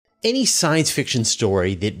Any science fiction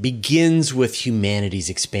story that begins with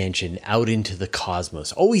humanity's expansion out into the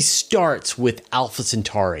cosmos always starts with Alpha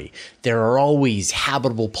Centauri. There are always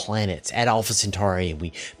habitable planets at Alpha Centauri, and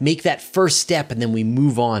we make that first step and then we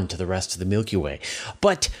move on to the rest of the Milky Way.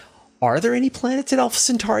 But are there any planets at Alpha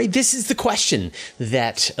Centauri? This is the question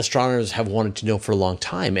that astronomers have wanted to know for a long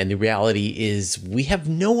time, and the reality is we have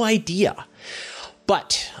no idea.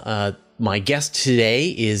 But my guest today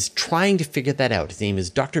is trying to figure that out. His name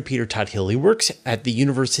is Dr. Peter Tudhill. He works at the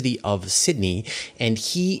University of Sydney, and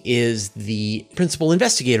he is the principal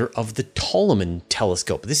investigator of the TOLIMAN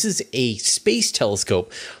telescope. This is a space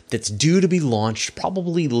telescope that's due to be launched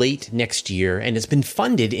probably late next year, and it's been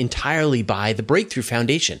funded entirely by the Breakthrough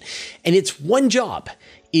Foundation. And its one job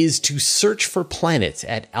is to search for planets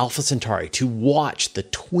at Alpha Centauri, to watch the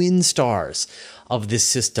twin stars of this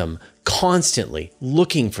system, constantly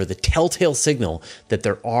looking for the telltale signal that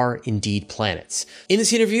there are indeed planets. In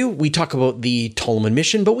this interview, we talk about the TOLIMAN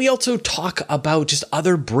mission, but we also talk about just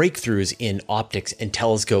other breakthroughs in optics and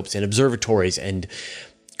telescopes and observatories and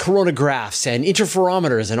coronagraphs and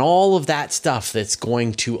interferometers and all of that stuff that's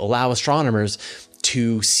going to allow astronomers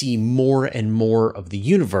to see more and more of the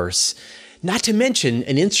universe. Not to mention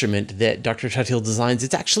an instrument that Dr. Tudhill designs.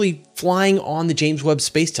 It's actually flying on the James Webb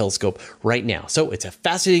Space Telescope right now. So it's a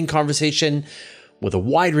fascinating conversation with a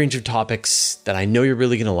wide range of topics that I know you're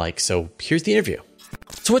really going to like. So here's the interview.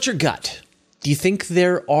 So what's your gut? Do you think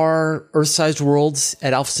there are Earth-sized worlds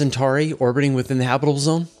at Alpha Centauri orbiting within the habitable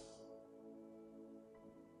zone?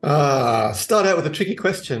 Start out with a tricky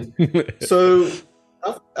question. So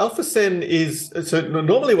Alpha Cen is, so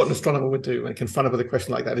normally what an astronomer would do when confronted with a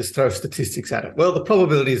question like that is throw statistics at it. Well, the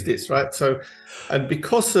probability is this, right? So, and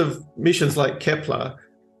because of missions like Kepler,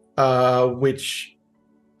 which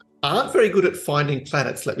aren't very good at finding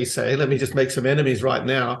planets, let me just make some enemies right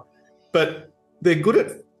now, but they're good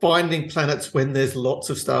at finding planets when there's lots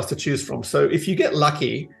of stars to choose from. So if you get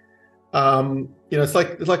lucky, it's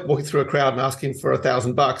like walking through a crowd and asking for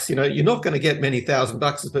 $1,000. You're not going to get many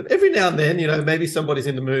 $1,000, but every now and then, maybe somebody's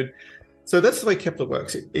in the mood. So that's the way Kepler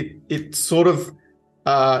works. It sort of,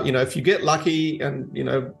 if you get lucky,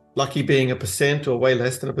 and lucky being 1% or way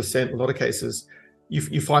less than 1% in a lot of cases,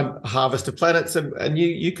 you find a harvest of planets, and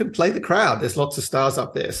you can play the crowd. There's lots of stars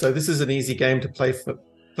up there, so this is an easy game to play for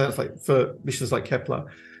planets for missions like Kepler.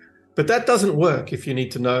 But that doesn't work if you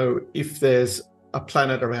need to know if there's a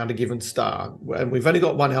planet around a given star, and we've only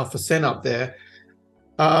got one Alpha Cen up there.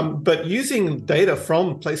 But using data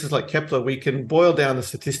from places like Kepler, we can boil down the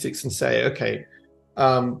statistics and say, okay,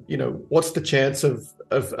 what's the chance of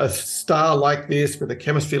a star like this with a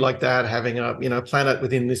chemistry like that having a planet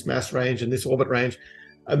within this mass range and this orbit range?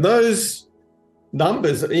 And those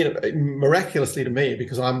numbers, miraculously to me,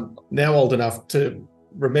 because I'm now old enough to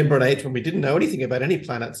remember an age when we didn't know anything about any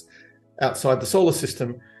planets outside the solar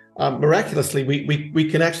system. Miraculously,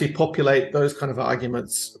 we can actually populate those kind of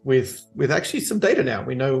arguments with actually some data now.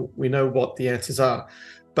 We know what the answers are.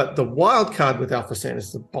 But the wild card with Alpha Cen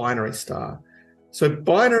is the binary star. So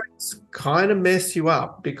binaries kind of mess you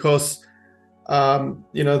up because there are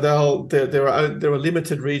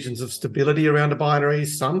limited regions of stability around a binary.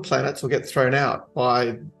 Some planets will get thrown out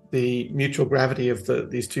by the mutual gravity of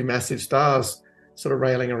these two massive stars sort of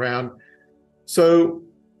railing around. So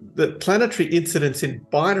the planetary incidence in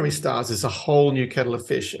binary stars is a whole new kettle of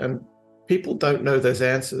fish, and people don't know those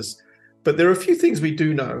answers. But there are a few things we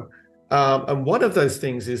do know. And one of those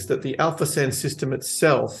things is that the Alpha Cen system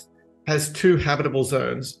itself has two habitable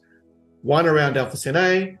zones, one around Alpha Cen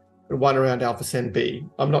A and one around Alpha Cen B.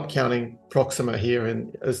 I'm not counting Proxima here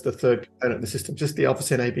as the third component of the system, just the Alpha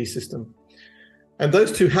Cen AB system. And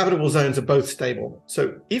those two habitable zones are both stable.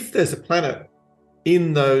 So if there's a planet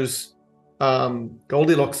in those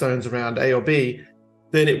Goldilocks zones around A or B,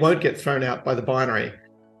 then it won't get thrown out by the binary.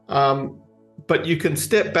 But you can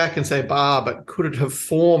step back and say, but could it have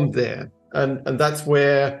formed there? And that's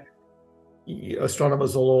where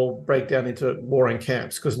astronomers will all break down into warring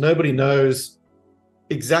camps, because nobody knows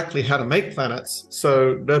exactly how to make planets.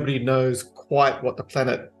 So nobody knows quite what the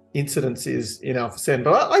planet incidence is in Alpha Cen.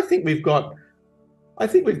 But I think we've got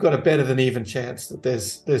a better than even chance that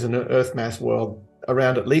there's an Earth mass world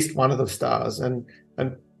around at least one of the stars, and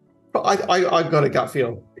I got a gut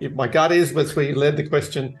feel. If my gut is, that's where you led the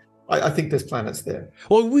question. I think there's planets there.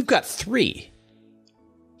 Well, we've got 3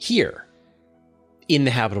 here in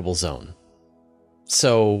the habitable zone.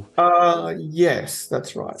 So yes,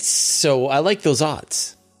 that's right. So I like those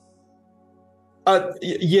odds.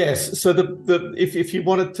 Yes. So if you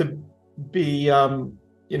wanted to be to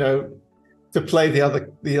play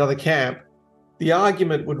the other camp, the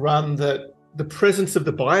argument would run that the presence of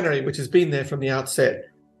the binary, which has been there from the outset,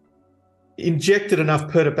 injected enough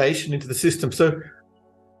perturbation into the system. So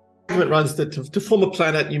argument runs that to form a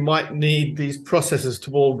planet, you might need these processes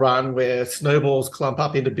to all run where snowballs clump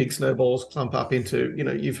up into big snowballs, clump up into,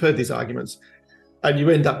 you've heard these arguments, and you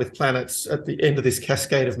end up with planets at the end of this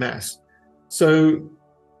cascade of mass. So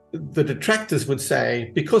the detractors would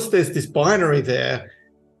say, because there's this binary there,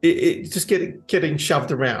 it's just getting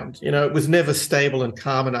shoved around. It was never stable and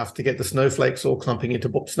calm enough to get the snowflakes all clumping into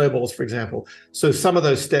snowballs, for example. So some of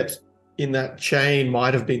those steps in that chain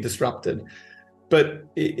might have been disrupted. But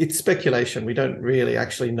it's speculation. We don't really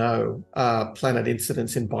actually know planet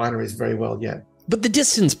incidence in binaries very well yet. But the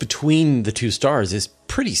distance between the two stars is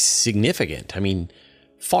pretty significant. I mean,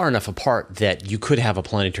 far enough apart that you could have a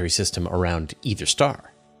planetary system around either star.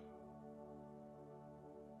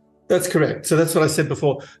 That's correct. So that's what I said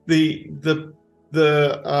before. The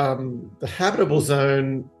habitable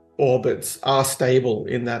zone orbits are stable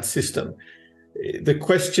in that system. The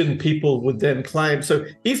question people would then claim, so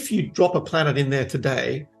if you drop a planet in there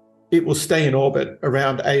today, it will stay in orbit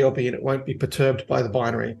around A or B and it won't be perturbed by the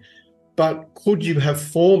binary. But could you have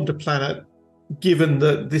formed a planet given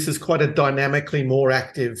that this is quite a dynamically more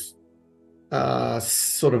active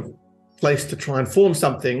sort of place to try and form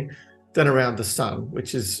something than around the sun,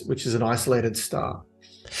 which is an isolated star?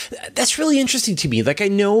 That's really interesting to me. Like, I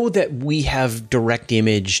know that we have direct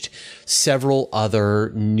imaged several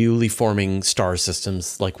other newly forming star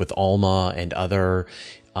systems, like with ALMA and other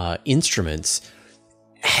instruments.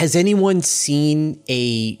 Has anyone seen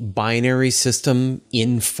a binary system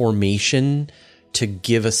in formation to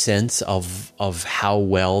give a sense of how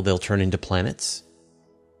well they'll turn into planets?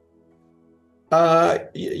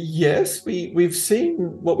 Yes, we've seen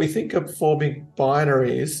what we think of forming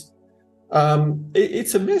binaries.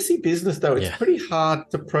 It's a messy business, though. It's pretty hard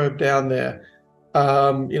to probe down there.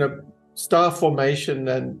 Star formation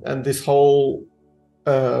and this whole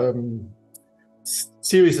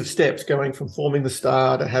series of steps going from forming the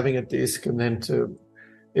star to having a disk and then to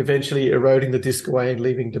eventually eroding the disk away and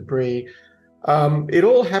leaving debris. It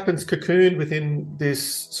all happens cocooned within this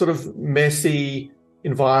sort of messy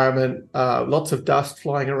environment, lots of dust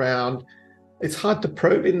flying around. It's hard to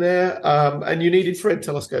probe in there, and you need infrared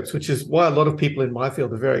telescopes, which is why a lot of people in my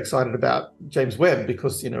field are very excited about James Webb,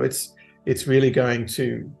 because it's really going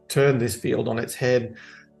to turn this field on its head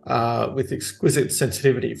with exquisite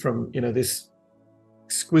sensitivity from this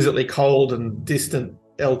exquisitely cold and distant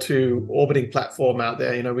L2 orbiting platform out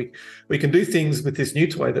there. We can do things with this new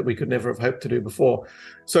toy that we could never have hoped to do before.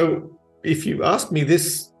 So if you ask me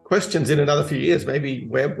this questions in another few years, maybe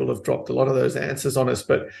Webb will have dropped a lot of those answers on us,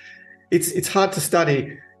 but it's hard to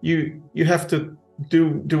study. You have to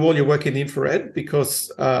do all your work in the infrared because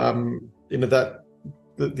that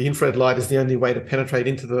the infrared light is the only way to penetrate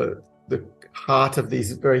into the heart of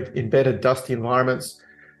these very embedded dusty environments.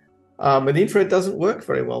 And the infrared doesn't work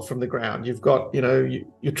very well from the ground. You've got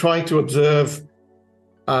you're trying to observe.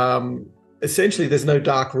 Essentially, there's no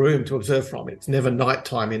dark room to observe from. It's never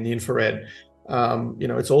nighttime in the infrared.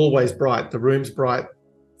 It's always bright. The room's bright.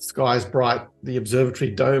 Sky's bright, the observatory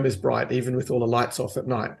dome is bright, even with all the lights off at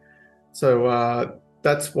night. So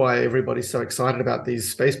that's why everybody's so excited about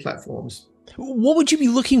these space platforms. What would you be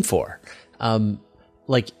looking for?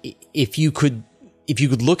 If you could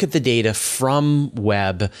look at the data from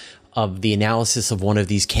Webb of the analysis of one of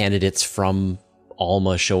these candidates from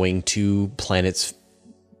ALMA showing two planets,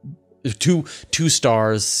 two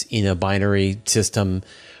stars in a binary system,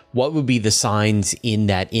 what would be the signs in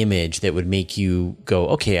that image that would make you go,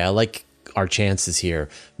 okay, I like our chances here,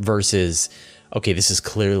 versus, okay, this is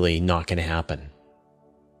clearly not going to happen?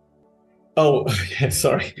 Oh, yeah,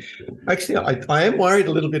 sorry. Actually, I am worried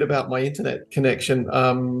a little bit about my internet connection.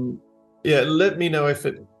 Let me know if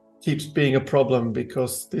it keeps being a problem,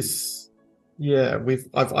 because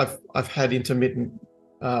I've had intermittent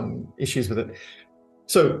issues with it.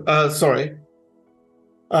 So, sorry.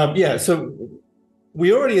 So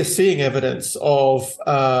we already are seeing evidence of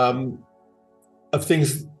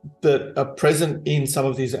things that are present in some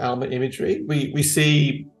of these ALMA imagery. We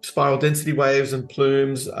see spiral density waves and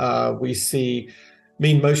plumes. We see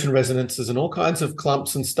mean motion resonances and all kinds of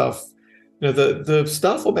clumps and stuff. The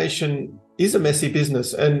star formation is a messy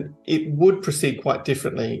business, and it would proceed quite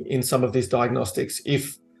differently in some of these diagnostics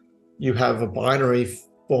if you have a binary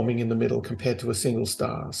forming in the middle compared to a single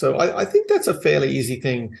star. So I think that's a fairly easy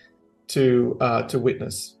thing to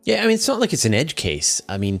witness. Yeah, I mean, it's not like it's an edge case.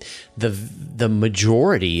 I mean, the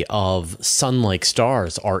majority of sun-like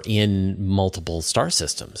stars are in multiple star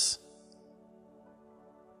systems.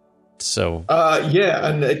 So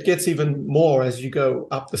and it gets even more as you go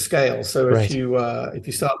up the scale. So if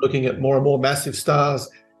you start looking at more and more massive stars,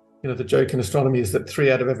 the joke in astronomy is that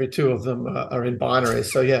 3 out of every 2 of them are in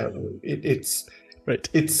binaries. So yeah, it's Right.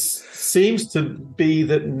 it seems to be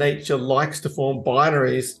that nature likes to form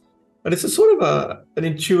binaries, and it's a sort of an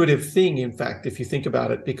intuitive thing, in fact, if you think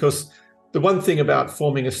about it, because the one thing about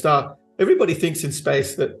forming a star, everybody thinks in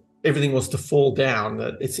space that everything wants to fall down,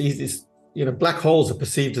 that it's easy, black holes are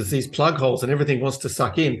perceived as these plug holes and everything wants to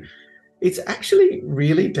suck in. It's actually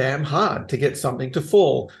really damn hard to get something to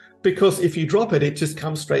fall, because if you drop it, it just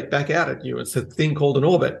comes straight back out at you. It's a thing called an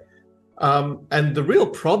orbit. And the real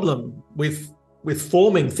problem with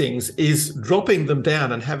forming things is dropping them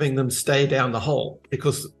down and having them stay down the hole,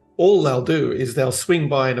 because all they'll do is they'll swing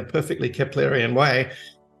by in a perfectly Keplerian way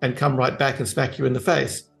and come right back and smack you in the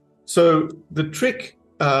face. So the trick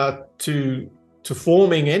to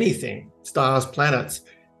forming anything, stars, planets,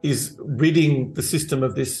 is ridding the system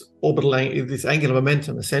of this this angular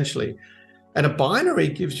momentum, essentially. And a binary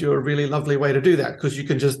gives you a really lovely way to do that, because you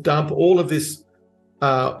can just dump all of this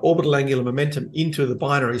orbital angular momentum into the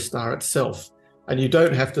binary star itself. And you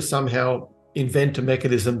don't have to somehow invent a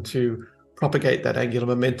mechanism to propagate that angular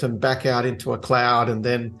momentum back out into a cloud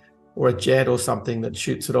or a jet or something that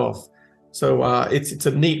shoots it off. So it's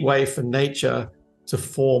a neat way for nature to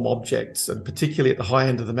form objects, and particularly at the high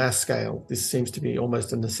end of the mass scale, this seems to be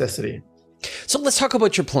almost a necessity. So let's talk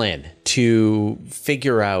about your plan to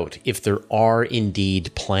figure out if there are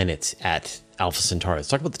indeed planets at Alpha Centauri. Let's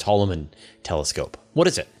talk about the TOLIMAN telescope. What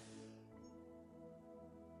is it?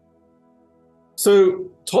 So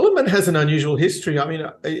TOLIMAN has an unusual history. I mean,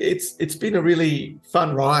 it's been a really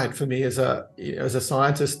fun ride for me as a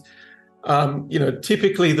scientist.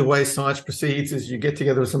 Typically the way science proceeds is you get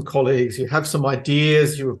together with some colleagues, you have some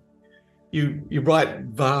ideas, you write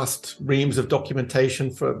vast reams of documentation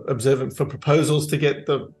for proposals to get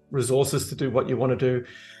the resources to do what you want to do.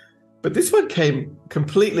 But this one came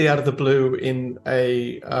completely out of the blue in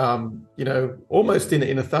almost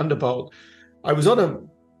in a thunderbolt. I was on a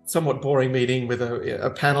somewhat boring meeting with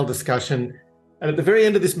a panel discussion, and at the very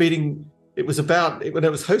end of this meeting, it was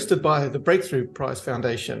hosted by the Breakthrough Prize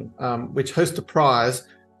Foundation, which hosts a prize,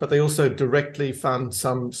 but they also directly fund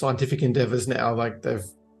some scientific endeavors now. Like, they've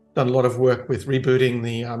done a lot of work with rebooting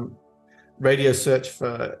the radio search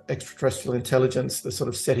for extraterrestrial intelligence, the sort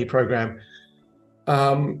of SETI program.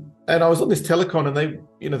 And I was on this telecon, and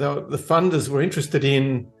the funders were interested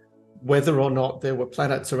in whether or not there were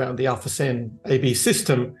planets around the Alpha Centauri AB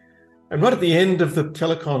system. And right at the end of the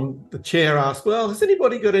telecon, the chair asked, well, has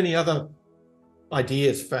anybody got any other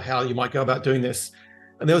ideas for how you might go about doing this?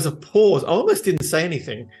 And there was a pause. I almost didn't say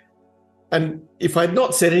anything. And if I'd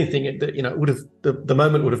not said anything, it would have, the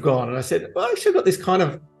moment would have gone. And I said, well, I actually got this kind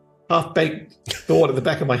of half-baked thought at the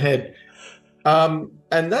back of my head. And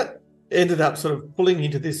that ended up sort of pulling me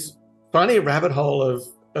into this funny rabbit hole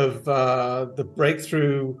of the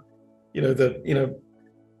breakthrough,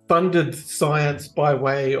 funded science by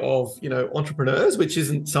way of, entrepreneurs, which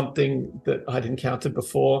isn't something that I'd encountered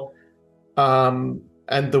before. And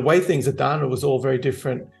the way things are done, it was all very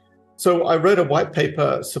different. So I wrote a white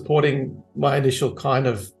paper supporting my initial kind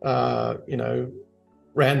of,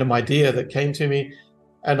 random idea that came to me.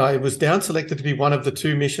 And I was down selected to be one of the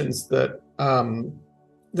 2 missions that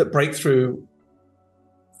Breakthrough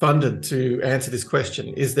funded to answer this question: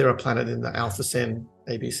 is there a planet in the Alpha Centauri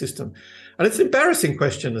AB system? And it's an embarrassing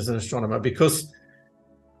question as an astronomer, because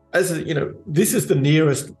this is the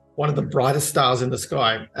nearest, one of the brightest stars in the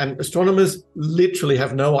sky, and astronomers literally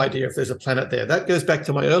have no idea if there's a planet there. That goes back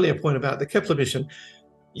to my earlier point about the Kepler mission.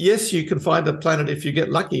 Yes, you can find a planet if you get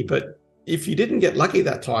lucky, but if you didn't get lucky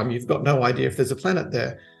that time, you've got no idea if there's a planet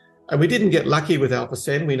there. And we didn't get lucky with Alpha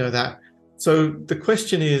Centauri, we know that. So the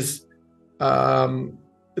question is,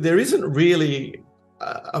 there isn't really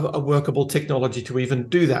a workable technology to even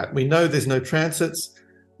do that. We know there's no transits.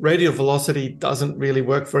 Radial velocity doesn't really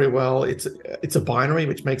work very well. It's a binary,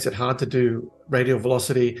 which makes it hard to do radial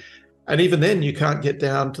velocity. And even then, you can't get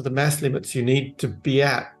down to the mass limits you need to be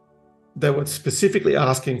at. They were specifically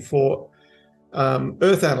asking for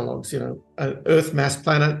Earth analogs, an Earth mass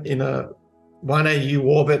planet in a 1 AU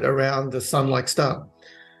orbit around the sun-like star.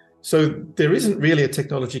 So there isn't really a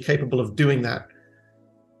technology capable of doing that.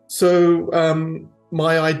 So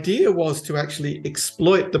my idea was to actually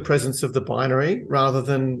exploit the presence of the binary rather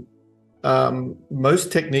than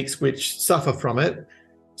most techniques which suffer from it.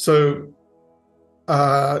 So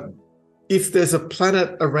if there's a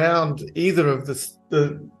planet around either of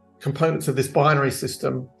the components of this binary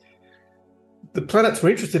system, the planets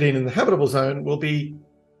we're interested in the habitable zone will be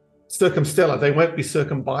circumstellar. They won't be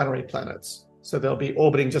circumbinary planets. So they'll be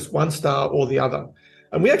orbiting just one star or the other.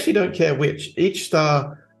 And we actually don't care which. Each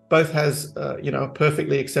star both has a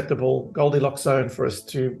perfectly acceptable Goldilocks zone for us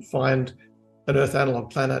to find an Earth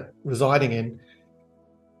analog planet residing in.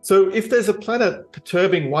 So if there's a planet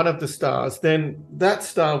perturbing one of the stars, then that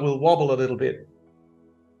star will wobble a little bit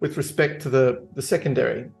with respect to the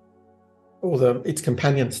secondary or its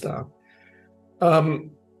companion star.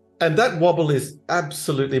 And that wobble is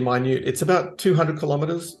absolutely minute. It's about 200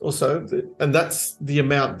 kilometers or so. And that's the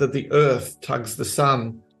amount that the Earth tugs the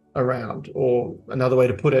sun around. Or another way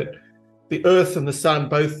to put it, the Earth and the sun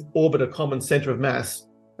both orbit a common center of mass.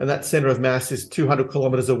 And that center of mass is 200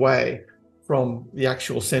 kilometers away from the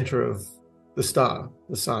actual center of the star,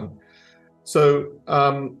 the sun. So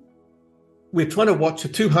we're trying to watch a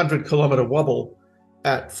 200 kilometer wobble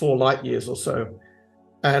at 4 light years or so.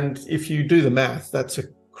 And if you do the math, that's a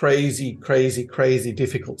crazy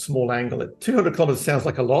difficult small angle. 200 kilometers sounds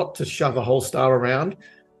like a lot to shove a whole star around.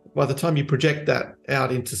 By the time you project that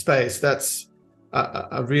out into space, that's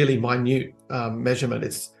a really minute measurement.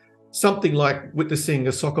 It's something like witnessing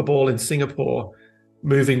a soccer ball in Singapore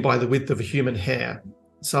moving by the width of a human hair,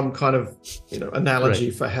 some kind of analogy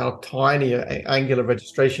right. for how tiny an angular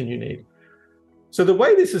registration you need. So the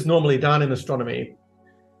way this is normally done in astronomy,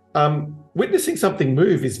 witnessing something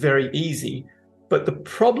move is very easy, but the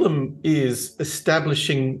problem is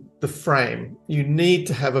establishing the frame. You need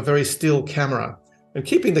to have a very still camera, and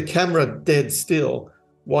keeping the camera dead still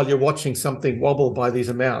while you're watching something wobble by these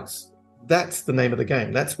amounts, that's the name of the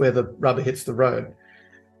game. That's where the rubber hits the road.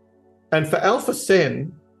 And for Alpha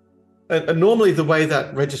Cen, and normally the way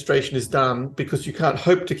that registration is done, because you can't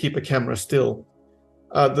hope to keep a camera still,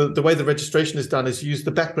 the way the registration is done is use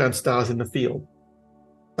the background stars in the field.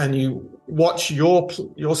 And you watch your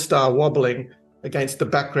star wobbling against the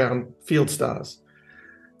background field stars.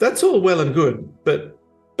 That's all well and good, but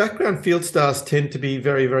background field stars tend to be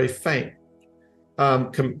very, very faint.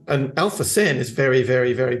 And Alpha Cen is very,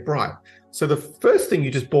 very, very bright. So the first thing you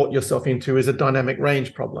just brought yourself into is a dynamic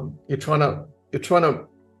range problem. You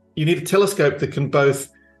need a telescope that can both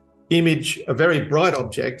image a very bright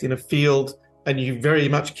object in a field, and you very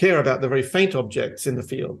much care about the very faint objects in the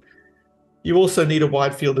field. You also need a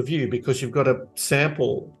wide field of view because you've got to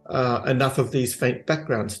sample enough of these faint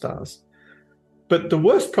background stars. But the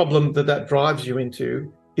worst problem that drives you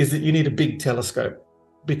into is that you need a big telescope,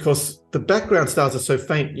 because the background stars are so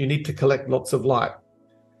faint, you need to collect lots of light.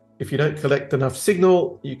 If you don't collect enough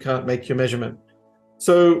signal, you can't make your measurement.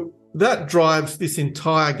 So that drives this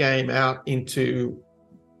entire game out into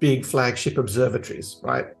big flagship observatories,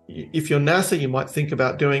 right? If you're NASA, you might think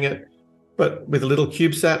about doing it, but with a little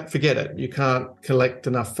CubeSat, forget it. You can't collect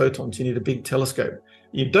enough photons. You need a big telescope.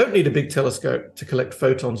 You don't need a big telescope to collect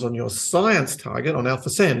photons on your science target, on Alpha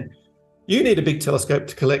Cen. You need a big telescope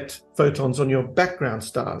to collect photons on your background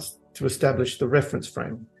stars to establish the reference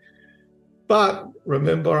frame. But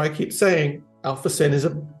remember, I keep saying Alpha Cen is a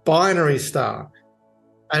binary star.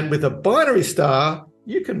 And with a binary star,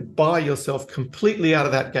 you can buy yourself completely out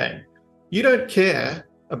of that game. You don't care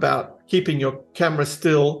about keeping your camera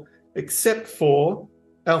still except for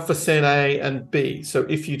Alpha Cen A and B. So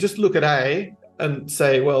if you just look at A and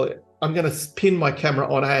say, well, I'm going to pin my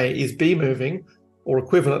camera on A, is B moving? Or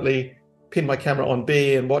equivalently, pin my camera on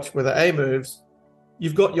B and watch whether A moves,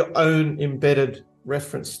 you've got your own embedded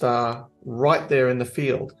reference star right there in the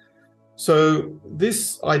field. So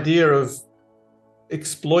this idea of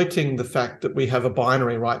exploiting the fact that we have a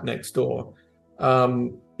binary right next door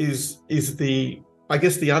is the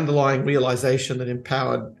underlying realization that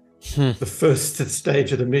empowered the first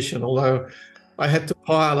stage of the mission. Although I had to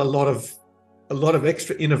pile a lot of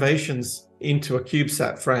extra innovations into a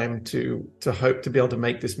CubeSat frame to hope to be able to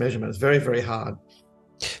make this measurement. It's very, very hard.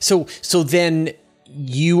 So then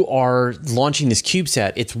you are launching this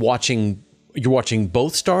CubeSat. You're watching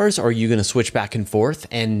both stars, or are you going to switch back and forth?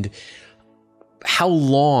 And how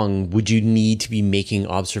long would you need to be making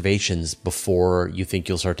observations before you think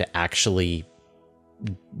you'll start to actually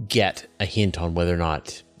get a hint on whether or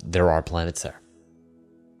not there are planets there?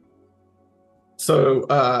 So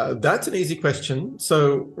that's an easy question.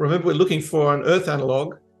 So remember, we're looking for an Earth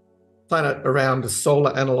analog planet around a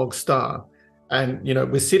solar analog star. And,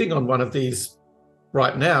 we're sitting on one of these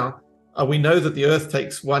right now. We know that the Earth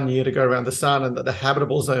takes 1 year to go around the sun, and that the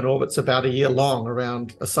habitable zone orbit's about a year long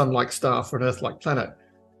around a sun-like star for an Earth-like planet.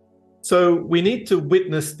 So we need to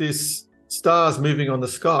witness this stars moving on the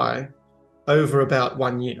sky over about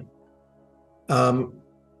 1 year.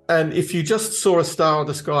 And if you just saw a star in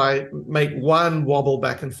the sky make one wobble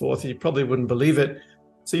back and forth, you probably wouldn't believe it.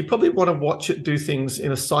 So you probably want to watch it do things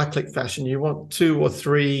in a cyclic fashion. You want 2 or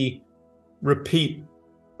 3 repeat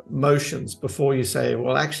motions before you say,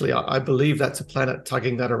 well, actually, I believe that's a planet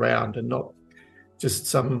tugging that around, and not just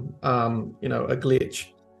some, a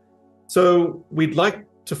glitch. So we'd like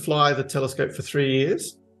to fly the telescope for 3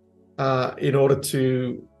 years in order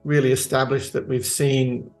to really establish that we've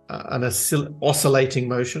seen an oscillating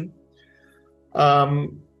motion.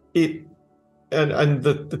 The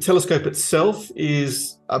telescope itself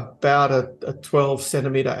is about a 12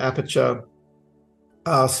 centimeter aperture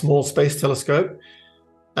small space telescope,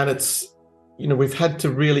 and it's, we've had to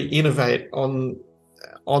really innovate on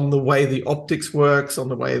the way the optics works, on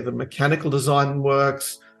the way the mechanical design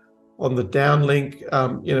works, on the downlink.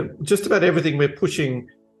 Just about everything we're pushing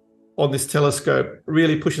on this telescope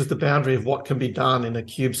really pushes the boundary of what can be done in a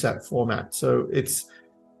CubeSat format. So it's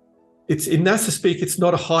in NASA speak, it's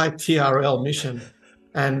not a high TRL mission.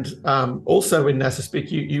 And also in NASA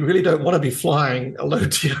speak, you really don't want to be flying a low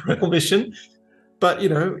TRL mission. But,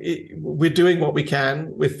 we're doing what we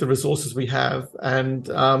can with the resources we have, and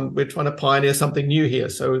we're trying to pioneer something new here.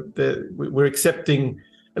 So we're accepting,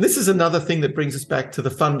 and this is another thing that brings us back to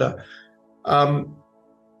the funder.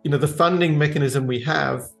 The funding mechanism we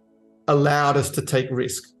have allowed us to take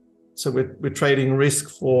risk. So we're trading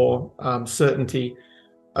risk for certainty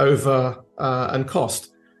over and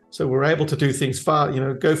cost. So we're able to do things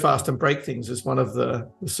go fast and break things is one of the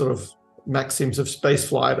sort of maxims of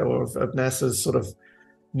spaceflight, or of NASA's sort of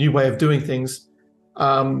new way of doing things.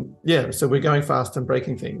 So we're going fast and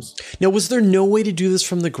breaking things. Now, was there no way to do this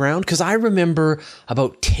from the ground? Because I remember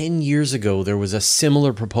about 10 years ago, there was a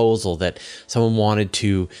similar proposal that someone wanted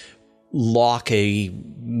to lock a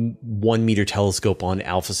 1 meter telescope on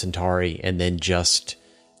Alpha Centauri and then just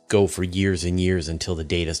go for years and years until the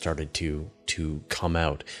data started to come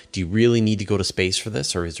out. Do you really need to go to space for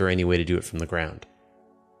this, or is there any way to do it from the ground?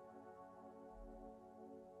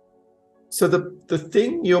 So the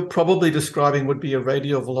thing you're probably describing would be a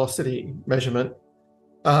radial velocity measurement.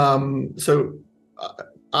 So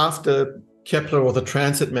after Kepler, or the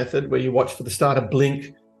transit method, where you watch for the star to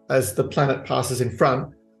blink as the planet passes in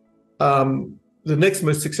front, the next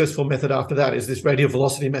most successful method after that is this radial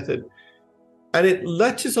velocity method. And it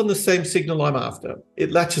latches on the same signal I'm after.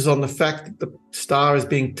 It latches on the fact that the star is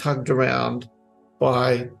being tugged around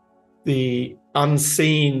by the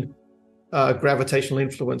unseen gravitational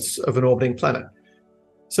influence of an orbiting planet.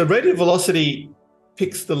 So radial velocity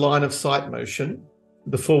picks the line of sight motion,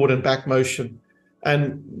 the forward and back motion,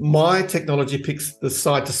 and my technology picks the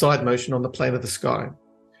side-to-side motion on the plane of the sky.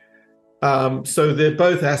 So they're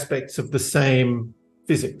both aspects of the same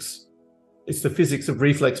physics. It's the physics of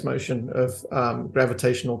reflex motion, of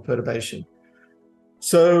gravitational perturbation.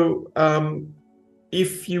 So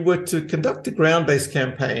if you were to conduct a ground-based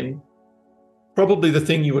campaign, probably the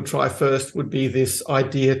thing you would try first would be this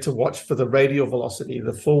idea to watch for the radial velocity,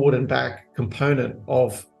 the forward and back component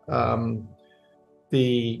of as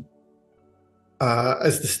the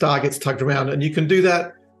star gets tugged around. And you can do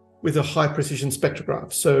that with a high precision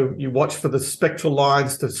spectrograph. So you watch for the spectral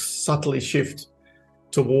lines to subtly shift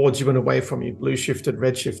towards you and away from you, blue shifted,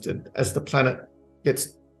 red shifted, as the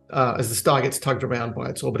star gets tugged around by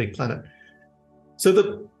its orbiting planet.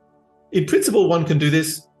 So in principle, one can do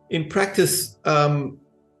this. In practice, the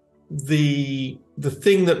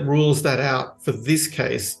thing that rules that out for this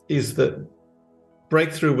case is that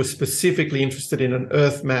Breakthrough was specifically interested in an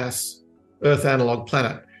Earth mass, Earth analog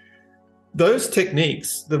planet. Those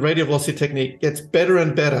techniques, the radial velocity technique, gets better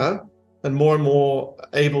and better and more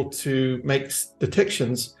able to make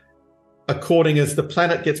detections according as the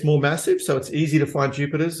planet gets more massive. So it's easy to find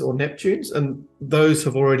Jupiters or Neptunes, and those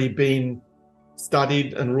have already been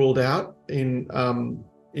studied and ruled out in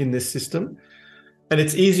this system. And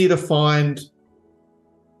it's easy to find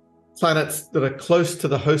planets that are close to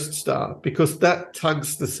the host star, because that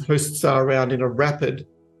tugs the host star around in a rapid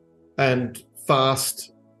and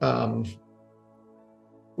fast,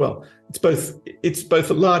 it's both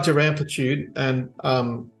a larger amplitude and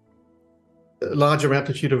a larger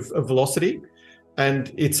amplitude of velocity,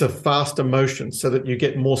 and it's a faster motion so that you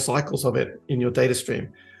get more cycles of it in your data stream.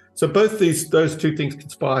 So both those two things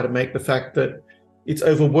conspire to make the fact that it's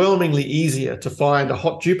overwhelmingly easier to find a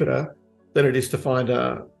hot Jupiter than it is to find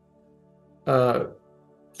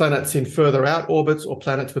planets in further out orbits or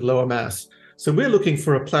planets with lower mass. So we're looking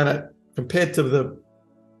for a planet compared to the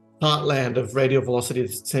heartland of radial velocity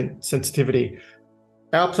sensitivity.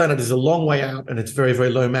 Our planet is a long way out and it's very,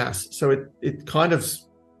 very low mass. So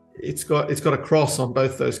it's got a cross on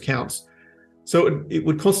both those counts. So it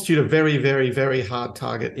would constitute a very, very, very hard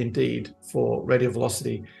target indeed for radial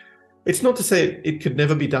velocity. It's not to say it could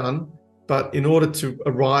never be done, but in order to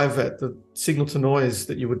arrive at the signal to noise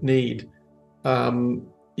that you would need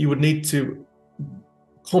to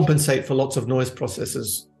compensate for lots of noise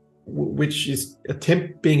processes which is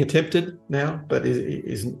being attempted now, but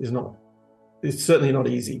is not. It's certainly not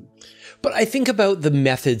easy. But I think about the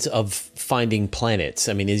methods of finding planets.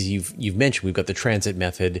 I mean, as you've mentioned, we've got the transit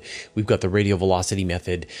method, we've got the radial velocity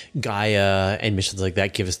method, Gaia and missions like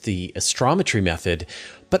that give us the astrometry method.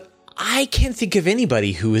 But I can't think of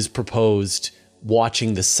anybody who has proposed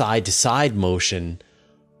watching the side-to-side motion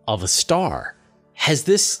of a star. Has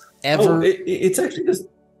this ever? Oh, it's actually just.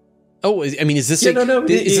 Oh, I mean, is this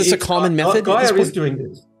is this a common method? Gaia is doing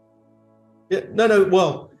this. Yeah, no.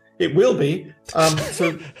 Well, it will be.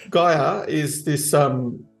 So Gaia is this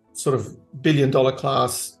sort of billion-dollar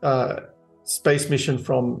class space mission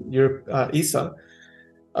from Europe, ESA.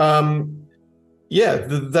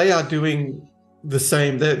 They are doing the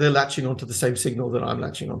same. They're latching onto the same signal that I'm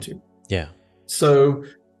latching onto. Yeah. So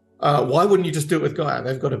why wouldn't you just do it with Gaia?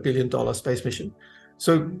 They've got a billion-dollar space mission.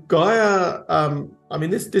 So Gaia, I mean,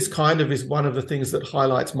 this kind of is one of the things that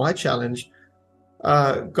highlights my challenge.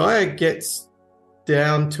 Gaia gets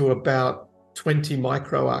down to about 20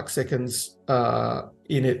 microarc seconds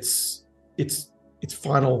in its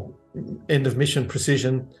final end of mission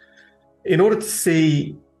precision. In order to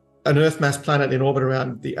see an Earth mass planet in orbit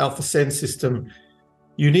around the Alpha Centauri system,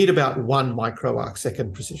 you need about 1 microarc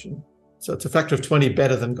second precision. So it's a factor of 20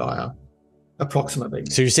 better than Gaia, approximately.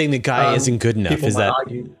 So you're saying that Gaia isn't good enough? Is that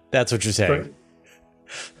argue. That's what you're saying? Sorry.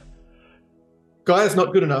 Gaia's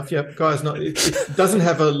not good enough. Yeah, Gaia's not. It doesn't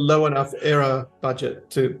have a low enough error budget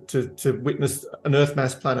to witness an Earth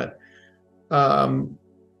mass planet.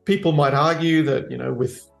 People might argue that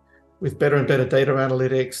with better and better data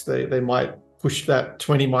analytics, they might push that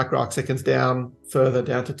 20 microarc seconds down further,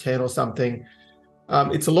 down to 10 or something.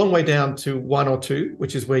 It's a long way down to 1 or 2,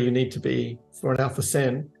 which is where you need to be for an Alpha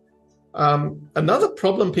Centauri. Another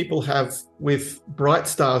problem people have with bright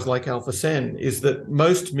stars like Alpha Centauri is that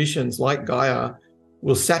most missions like Gaia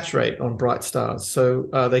will saturate on bright stars, so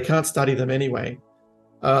they can't study them anyway.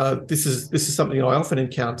 This is something I often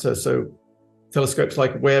encounter. So telescopes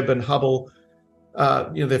like Webb and Hubble,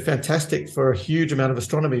 they're fantastic for a huge amount of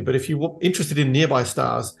astronomy, but if you're interested in nearby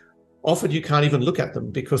stars, often you can't even look at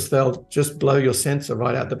them because they'll just blow your sensor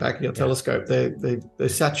right out the back of your telescope. They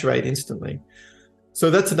saturate instantly. So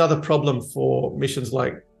that's another problem for missions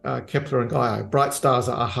like Kepler and Gaia. Bright stars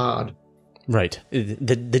are hard. Right.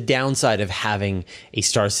 The downside of having a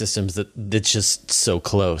star system that's just so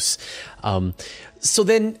close. So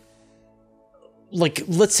then, like,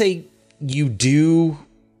 let's say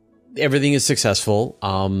everything is successful.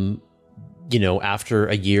 After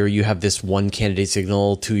a year, you have this one candidate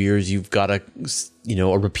signal. 2 years, you've got a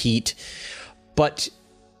repeat. But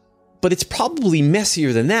it's probably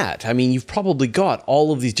messier than that. I mean, you've probably got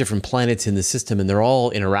all of these different planets in the system, and they're all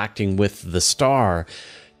interacting with the star.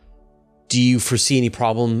 Do you foresee any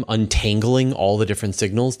problem untangling all the different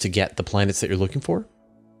signals to get the planets that you're looking for?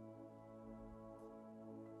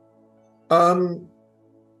 The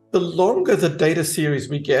longer the data series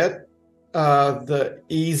we get, the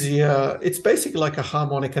easier. It's basically like a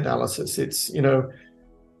harmonic analysis. It's,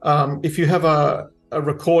 if you have a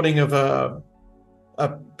recording of a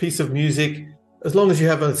piece of music, as long as you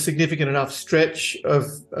have a significant enough stretch of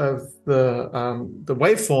the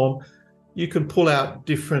waveform, you can pull out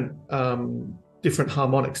different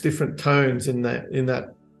harmonics, different tones in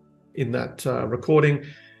that recording.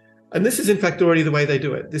 And this is in fact already the way they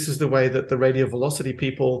do it. This is the way that the radial velocity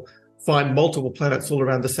people find multiple planets all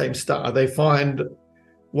around the same star. They find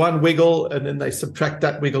one wiggle and then they subtract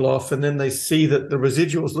that wiggle off, and then they see that the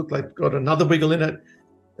residuals look like got another wiggle in it.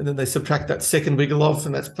 And then they subtract that second wiggle off,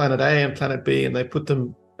 and that's planet A and planet B, and they put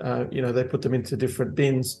them, into different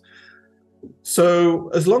bins. So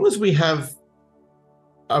as long as we have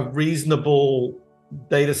a reasonable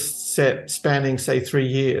data set spanning, say, 3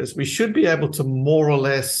 years, we should be able to more or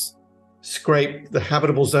less scrape the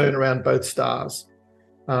habitable zone around both stars.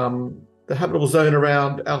 The habitable zone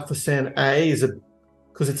around Alpha Centauri A is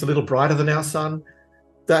because it's a little brighter than our sun.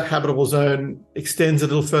 That habitable zone extends a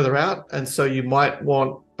little further out, and so you might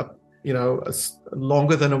want a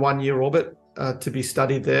longer than a 1 year orbit to be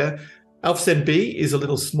studied there. Alpha Centauri B is a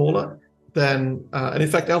little smaller than, and in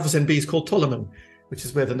fact, Alpha Centauri B is called TOLIMAN, which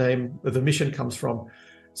is where the name of the mission comes from.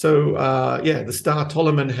 So the star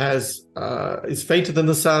TOLIMAN is fainter than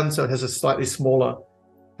the sun, so it has a slightly smaller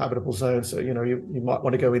habitable zone. So you might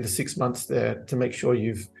want to go into 6 months there to make sure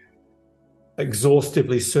you've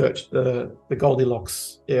exhaustively searched the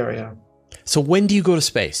Goldilocks area. So when do you go to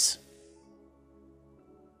space?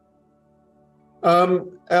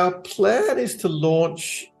 Our plan is to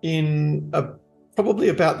launch in probably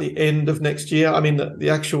about the end of next year. I mean, the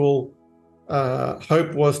actual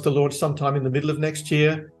hope was to launch sometime in the middle of next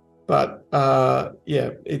year, But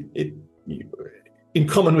in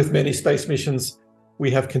common with many space missions, we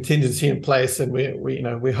have contingency in place, and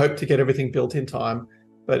we hope to get everything built in time,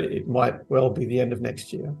 but it might well be the end of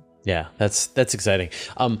next year. Yeah, that's exciting.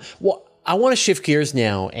 Well, I want to shift gears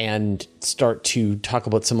now and start to talk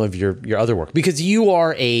about some of your other work, because you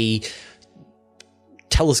are a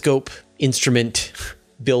telescope instrument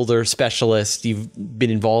builder specialist. You've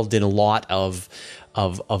been involved in a lot of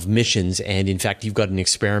missions, and in fact, you've got an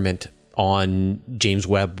experiment on James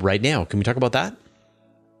Webb right now. Can we talk about that?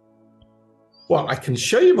 Well, I can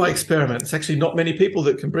show you my experiment. It's actually not many people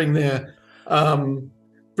that can bring their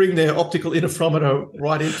optical interferometer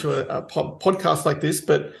right into a podcast like this,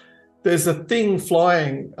 but there's a thing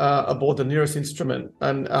flying aboard the nearest instrument,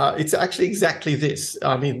 and it's actually exactly this.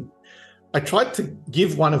 I mean, I tried to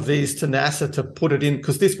give one of these to NASA to put it in,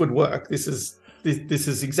 because this would work. This is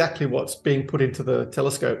exactly what's being put into the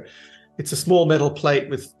telescope. It's a small metal plate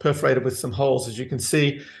perforated with some holes, as you can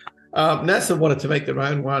see. NASA wanted to make their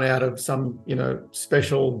own one out of some,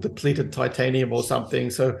 special depleted titanium or something.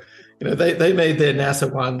 So, they made their NASA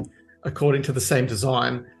one according to the same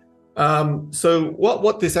design. So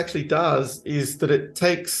what this actually does is that it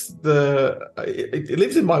takes it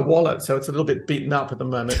lives in my wallet, so it's a little bit beaten up at the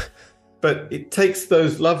moment, but it takes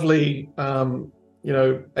those lovely,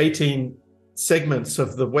 18 segments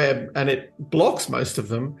of the Webb, and it blocks most of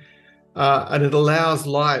them. And it allows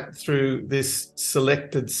light through this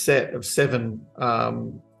selected set of seven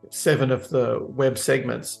of the Webb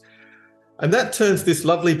segments. And that turns this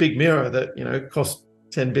lovely big mirror that, cost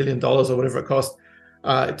 $10 billion or whatever it cost,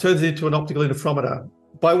 it turns it into an optical interferometer,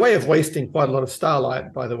 by way of wasting quite a lot of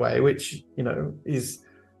starlight, by the way, which,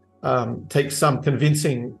 takes some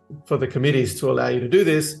convincing for the committees to allow you to do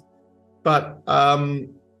this. But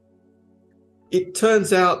it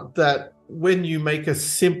turns out that when you make a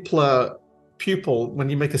simpler pupil, when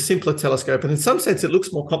you make a simpler telescope, and in some sense it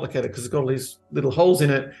looks more complicated because it's got all these little holes in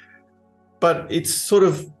it, but it's sort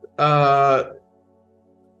of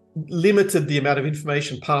limited the amount of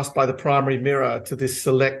information passed by the primary mirror to this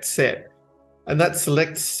select set. And that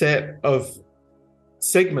select set of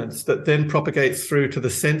segments that then propagates through to the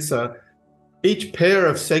sensor, each pair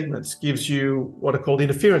of segments gives you what are called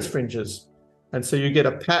interference fringes. And so you get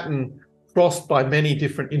a pattern crossed by many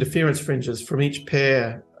different interference fringes from each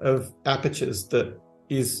pair of apertures that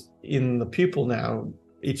is in the pupil now,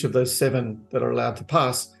 each of those 7 that are allowed to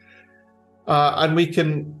pass. And we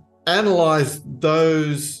can analyze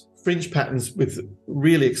those fringe patterns with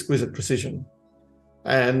really exquisite precision.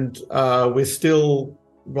 And we're still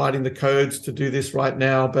writing the codes to do this right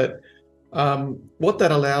now, but what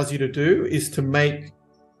that allows you to do is to make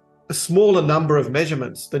a smaller number of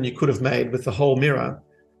measurements than you could have made with the whole mirror,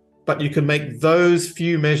 but you can make those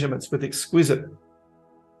few measurements with exquisite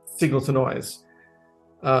signal to noise.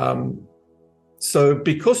 So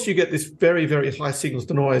because you get this very, very high signals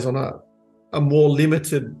to noise on a more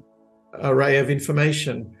limited array of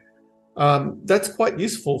information, that's quite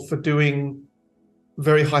useful for doing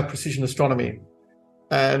very high precision astronomy.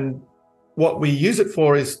 And what we use it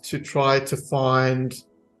for is to try to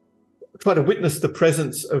witness the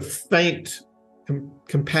presence of faint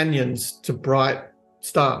companions to bright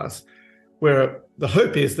stars, where the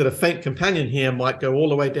hope is that a faint companion here might go all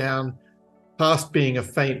the way down past being a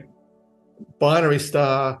faint binary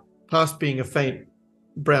star, past being a faint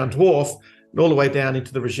brown dwarf, and all the way down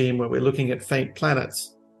into the regime where we're looking at faint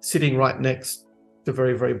planets sitting right next to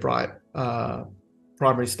very, very bright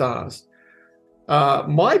primary stars.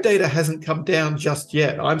 My data hasn't come down just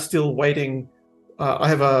yet. I'm still waiting. I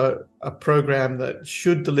have a program that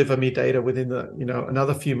should deliver me data within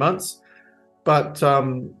another few months. But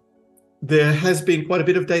there has been quite a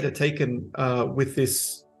bit of data taken with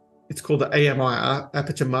this. It's called the AMI,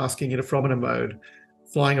 aperture masking interferometer mode,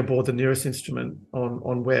 flying aboard the nearest instrument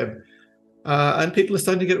on Webb. And people are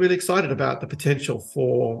starting to get really excited about the potential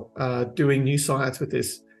for doing new science with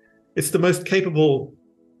this. It's the most capable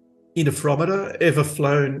interferometer ever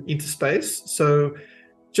flown into space. So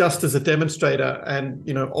just as a demonstrator and,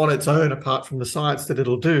 on its own, apart from the science that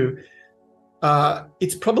it'll do,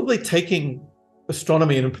 it's probably taking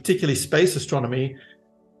astronomy, and particularly space astronomy,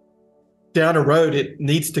 down a road it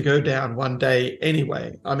needs to go down one day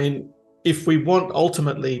anyway. I mean, if we want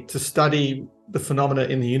ultimately to study the phenomena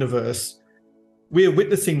in the universe, we are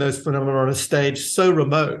witnessing those phenomena on a stage so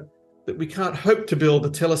remote that we can't hope to build a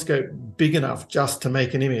telescope big enough just to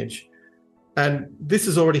make an image. And this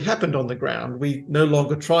has already happened on the ground. We no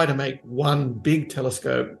longer try to make one big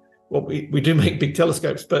telescope. Well, we do make big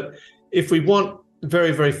telescopes, but if we want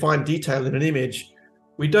very, very fine detail in an image,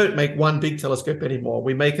 we don't make one big telescope anymore.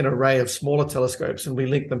 We make an array of smaller telescopes and we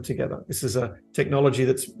link them together. This is a technology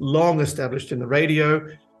that's long established in the radio,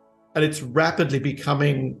 and it's rapidly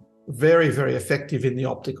becoming very, very effective in the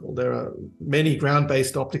optical. There are many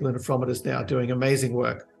ground-based optical interferometers now doing amazing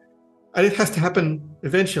work. And it has to happen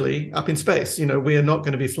eventually up in space. We are not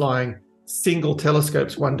going to be flying single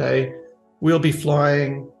telescopes one day. We'll be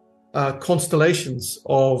flying constellations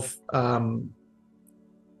of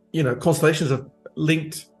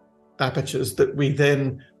linked apertures that we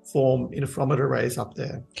then form interferometer arrays up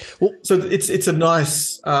there. Well, so it's a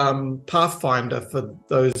nice pathfinder for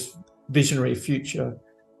those visionary future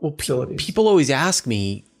facilities. People always ask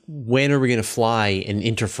me, when are we going to fly an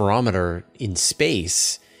interferometer in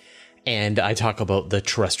space? And I talk about the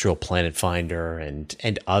terrestrial planet finder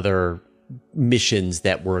and other missions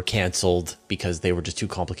that were canceled because they were just too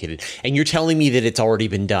complicated. And you're telling me that it's already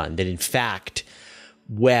been done, that in fact,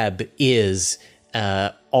 Webb is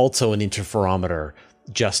also an interferometer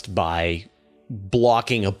just by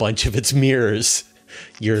blocking a bunch of its mirrors.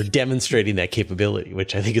 You're demonstrating that capability,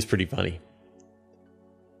 which I think is pretty funny.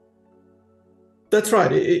 That's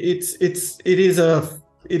right. It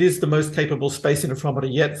is the most capable space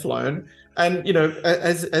interferometer yet flown, and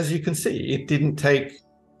as you can see, it didn't take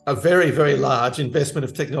a very, very large investment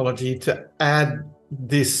of technology to add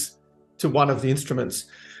this to one of the instruments.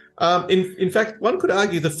 In fact, one could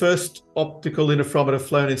argue the first optical interferometer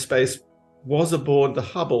flown in space was aboard the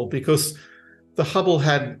Hubble, because the Hubble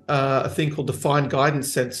had a thing called the fine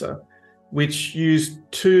guidance sensor, which used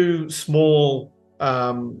two small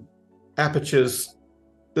apertures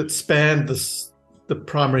that spanned the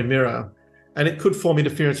primary mirror, and it could form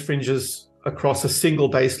interference fringes across a single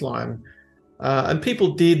baseline. And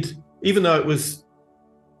people did, even though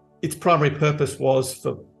its primary purpose was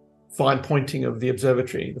for fine pointing of the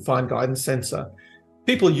observatory, the fine guidance sensor,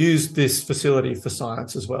 people used this facility for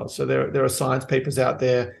science as well. So there are science papers out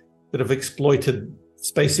there that have exploited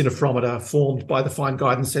space interferometer formed by the fine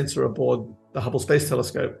guidance sensor aboard the Hubble Space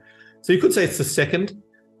Telescope. So you could say it's the second.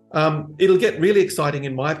 It'll get really exciting,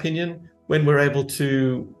 in my opinion, when we're able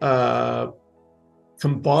to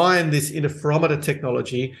combine this interferometer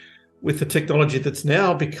technology with the technology that's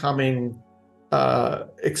now becoming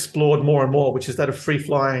explored more and more, which is that of free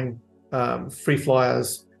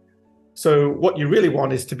flyers. So what you really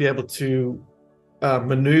want is to be able to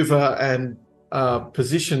maneuver and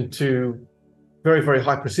position to very, very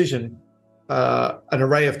high precision an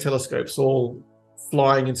array of telescopes, all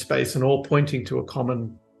flying in space and all pointing to a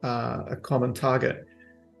common target.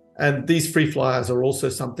 And these free flyers are also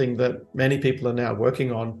something that many people are now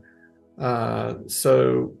working on.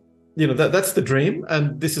 So that's the dream,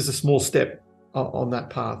 and this is a small step on that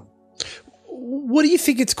path. What do you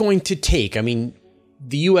think it's going to take? I mean,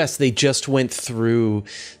 the US, they just went through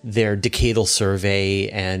their decadal survey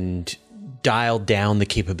and dialed down the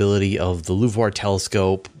capability of the LUVOIR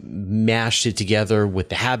telescope, mashed it together with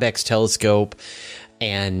the HabEx telescope,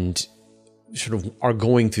 and sort of are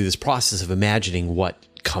going through this process of imagining what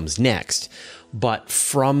comes next. But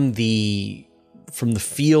from the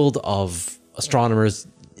field of astronomers,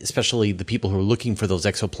 especially the people who are looking for those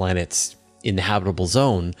exoplanets in the habitable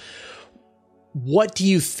zone, what do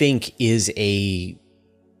you think is a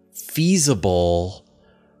feasible,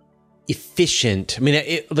 efficient, I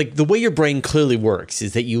mean, like the way your brain clearly works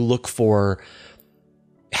is that you look for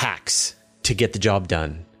hacks to get the job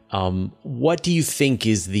done. What do you think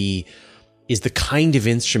is the kind of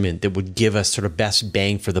instrument that would give us sort of best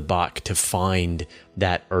bang for the buck to find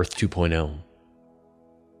that Earth 2.0?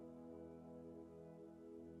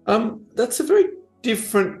 That's a very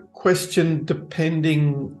different question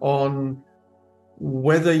depending on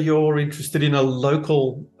whether you're interested in a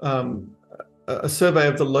local, a survey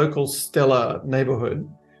of the local stellar neighborhood.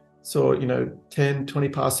 So, 10, 20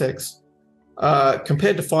 parsecs,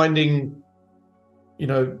 compared to finding,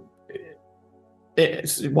 one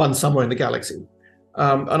somewhere in the galaxy.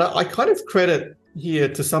 And I kind of credit here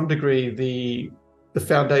to some degree the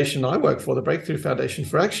foundation I work for, the Breakthrough Foundation,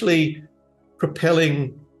 for actually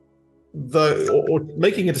propelling or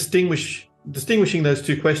making a distinguishing those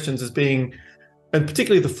two questions as being, and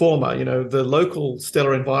particularly the former, the local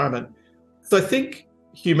stellar environment. So I think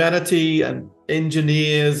humanity and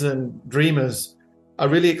engineers and dreamers are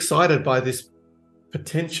really excited by this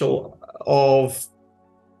potential of,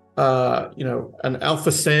 an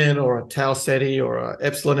Alpha Centauri or a Tau Ceti or a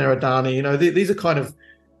Epsilon Eridani. These are kind of,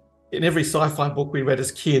 in every sci-fi book we read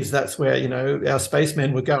as kids, that's where, our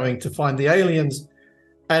spacemen were going to find the aliens.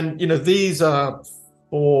 And, these are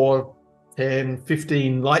 4, 10,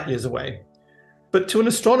 15 light years away. But to an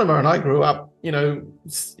astronomer, and I grew up,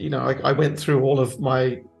 I went through all of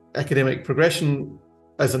my academic progression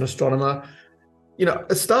as an astronomer.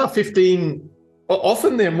 A star 15,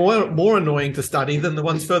 often they're more annoying to study than the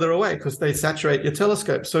ones further away because they saturate your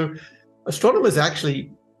telescope. So astronomers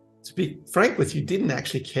actually, to be frank with you, didn't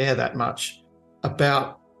actually care that much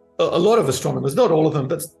about a lot of astronomers, not all of them,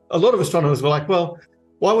 but a lot of astronomers were like, well,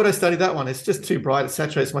 why would I study that one? It's just too bright. It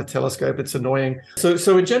saturates my telescope. It's annoying. So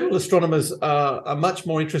in general, astronomers are much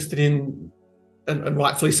more interested in, and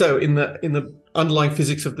rightfully so, in the underlying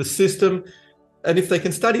physics of the system. And if they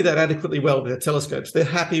can study that adequately well with their telescopes, they're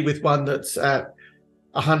happy with one that's at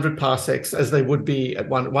 100 parsecs as they would be at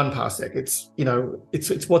one parsec.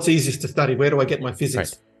 It's what's easiest to study. Where do I get my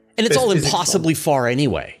physics? Right. And it's all impossibly far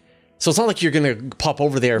anyway. So it's not like you're going to pop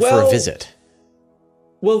over there for a visit.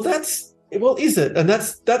 Well, is it? And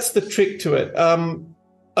that's the trick to it.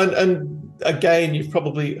 And again, you've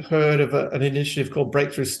probably heard of an initiative called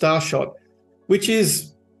Breakthrough Starshot, which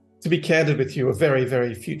is, to be candid with you, a very,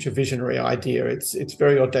 very future visionary idea. It's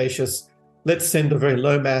very audacious. Let's send a very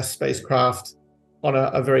low mass spacecraft on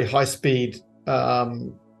a very high speed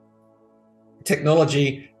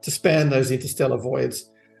technology to span those interstellar voids.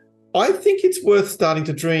 I think it's worth starting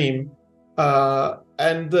to dream,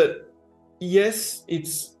 and that yes,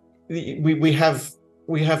 we have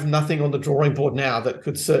nothing on the drawing board now that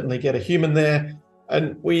could certainly get a human there,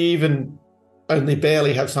 and we even only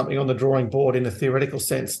barely have something on the drawing board in a theoretical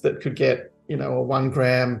sense that could get a 1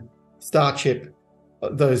 gram star chip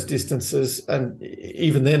those distances, and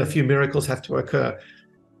even then a few miracles have to occur.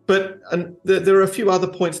 But there are a few other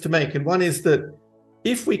points to make, and one is that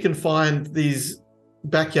if we can find these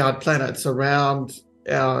backyard planets around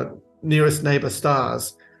our nearest neighbor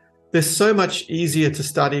stars, they're so much easier to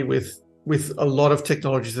study with a lot of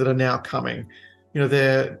technologies that are now coming.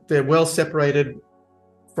 They're well separated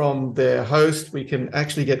from their host. We can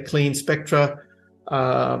actually get clean spectra.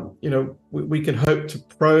 We can hope to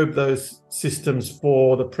probe those systems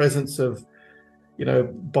for the presence of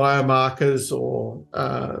biomarkers or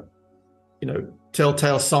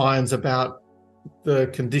telltale signs about the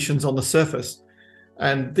conditions on the surface.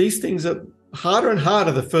 And these things are harder and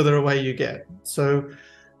harder the further away you get. So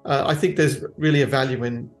I think there's really a value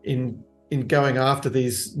in going after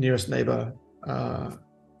these nearest neighbor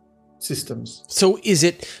systems. So is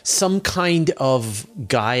it some kind of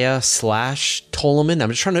Gaia/TOLIMAN? I'm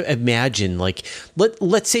just trying to imagine, like,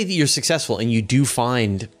 let's say that you're successful and you do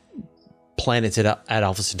find planets at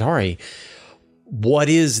Alpha Centauri. What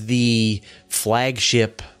is the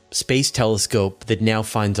flagship space telescope that now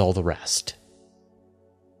finds all the rest?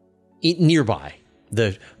 Nearby,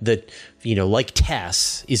 like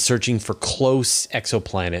TESS is searching for close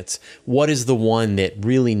exoplanets. What is the one that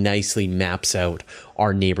really nicely maps out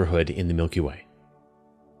our neighborhood in the Milky Way?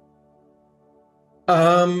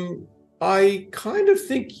 I kind of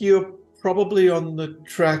think you're probably on the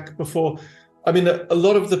track before. I mean, a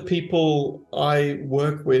lot of the people I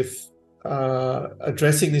work with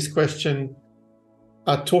addressing this question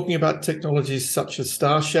are talking about technologies such as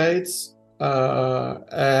star shades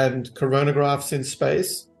and coronagraphs in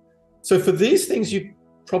space. So for these things, you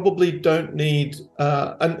probably don't need,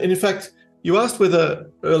 and in fact, you asked whether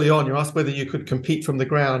you could compete from the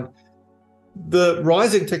ground. The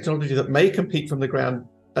rising technology that may compete from the ground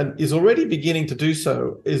and is already beginning to do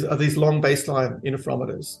so are these long baseline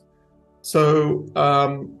interferometers. So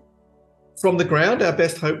from the ground, our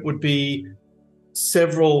best hope would be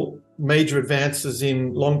several major advances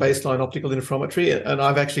in long baseline optical interferometry. And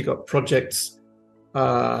I've actually got projects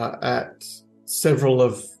at several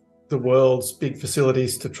of the world's big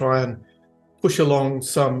facilities to try and push along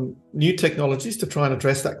some new technologies to try and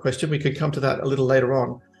address that question. We could come to that a little later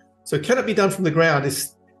on. So can it be done from the ground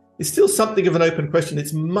is still something of an open question.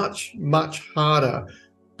 It's much, much harder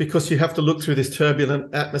because you have to look through this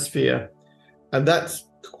turbulent atmosphere, and that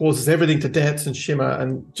causes everything to dance and shimmer.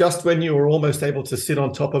 And just when you were almost able to sit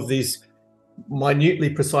on top of these minutely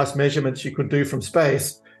precise measurements you could do from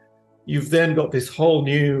space, you've then got this whole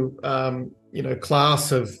new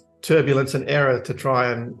class of turbulence and error to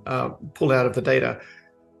try and pull out of the data.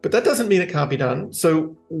 But that doesn't mean it can't be done.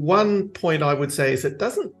 So one point I would say is it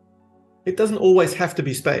doesn't always have to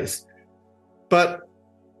be space. But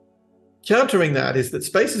countering that is that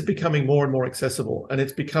space is becoming more and more accessible, and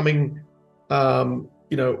it's becoming a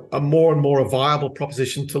more and more viable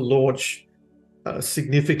proposition to launch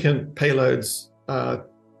significant payloads,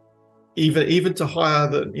 even to higher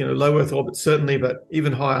than low Earth orbit certainly, but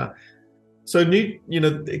even higher. So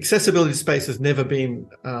accessibility to space has never been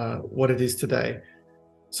what it is today.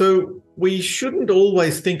 So we shouldn't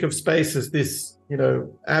always think of space as this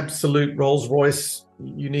absolute Rolls Royce.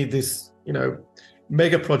 You need this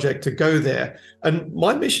mega project to go there. And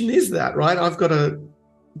my mission is that, right? I've got a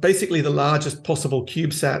basically the largest possible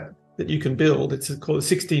CubeSat that you can build. It's called a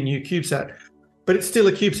 16U CubeSat, but it's still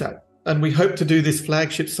a CubeSat. And we hope to do this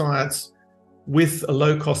flagship science with a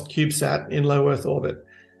low-cost CubeSat in low Earth orbit.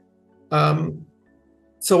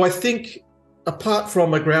 So I think, apart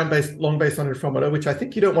from a ground-based, long baseline interferometer, which I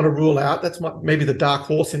think you don't want to rule out, that's maybe the dark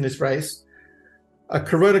horse in this race, a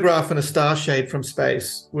coronagraph and a star shade from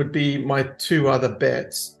space would be my two other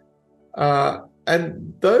bets.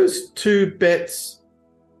 And those two bets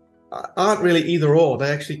aren't really either or.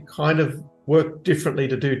 They actually kind of work differently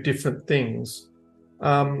to do different things.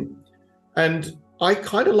 And I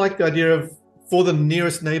kind of like the idea of, for the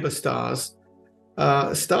nearest neighbor stars,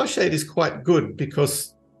 star shade is quite good,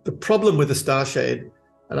 because the problem with the star shade,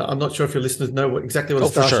 and I'm not sure if your listeners know exactly what a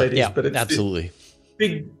star shade is, but it's absolutely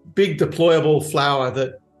big deployable flower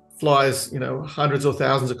that flies, hundreds or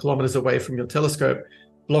thousands of kilometers away from your telescope,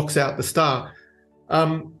 blocks out the star.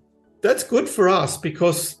 That's good for us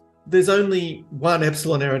because there's only one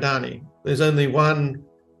Epsilon Eridani. There's only one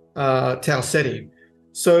Tau Ceti.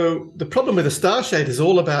 So the problem with a star shade is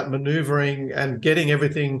all about maneuvering and getting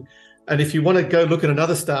everything. And if you want to go look at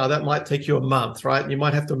another star, that might take you a month, right? You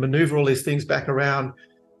might have to maneuver all these things back around.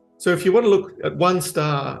 So if you want to look at one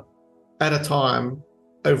star at a time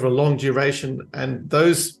over a long duration, and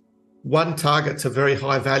those one targets are very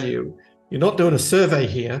high value, you're not doing a survey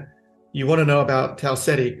here, you want to know about Tau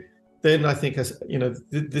Ceti, then I think,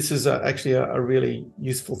 this is actually a really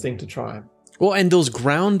useful thing to try. Well, and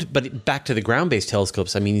but back to the ground-based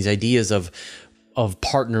telescopes, I mean, these ideas of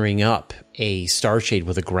partnering up a starshade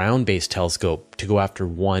with a ground-based telescope to go after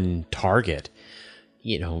one target,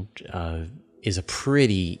 is a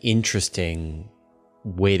pretty interesting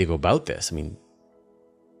way to go about this. I mean,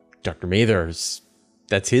 Dr. Mather's,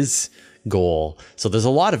 that's his goal. So there's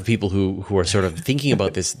a lot of people who are sort of thinking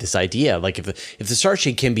about this idea. Like if the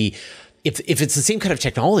starshade can be, if it's the same kind of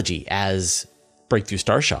technology as Breakthrough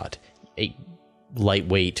Starshot, a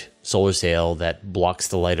lightweight solar sail that blocks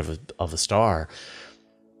the light of a star,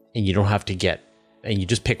 and you don't have to and you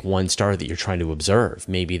just pick one star that you're trying to observe.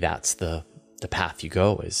 Maybe that's the path you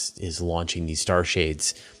go, is launching these star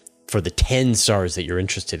shades for the 10 stars that you're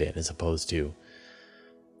interested in, as opposed to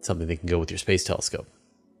something that can go with your space telescope.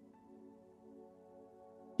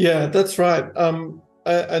 Yeah, that's right. And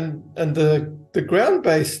the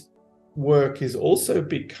ground-based work is also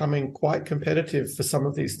becoming quite competitive for some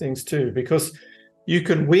of these things too, because you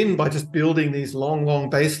can win by just building these long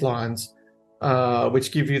baselines,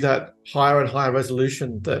 which give you that higher and higher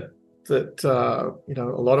resolution that a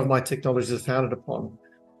lot of my technologies are founded upon.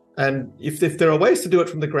 And if there are ways to do it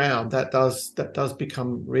from the ground, that does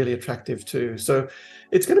become really attractive too. So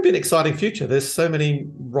it's going to be an exciting future. There's so many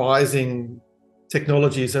rising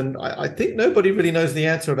technologies, and I think nobody really knows the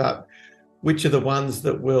answer about which are the ones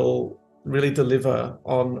that will really deliver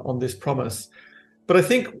on this promise. But I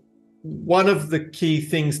think one of the key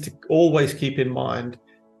things to always keep in mind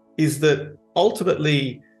is that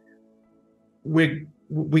ultimately we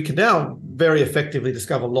can now very effectively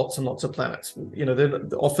discover lots and lots of planets. They're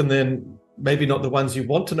often then maybe not the ones you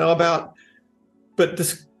want to know about, but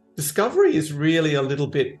discovery is really a little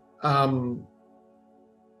bit. I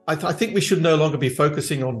think we should no longer be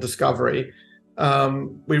focusing on discovery.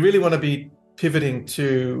 We really want to be pivoting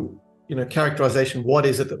to characterization. What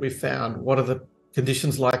is it that we found? What are the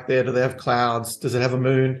conditions like there? Do they have clouds? Does it have a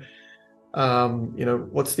moon?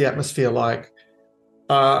 What's the atmosphere like?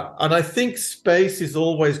 And I think space is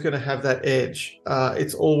always going to have that edge.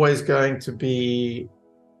 It's always going to be,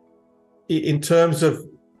 in terms of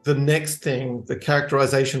the next thing, the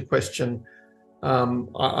characterization question,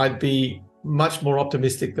 I'd be much more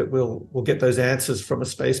optimistic that we'll get those answers from a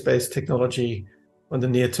space-based technology in the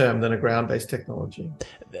near term than a ground-based technology.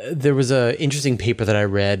 There was an interesting paper that I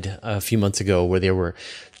read a few months ago where they were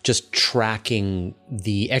just tracking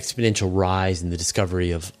the exponential rise in the discovery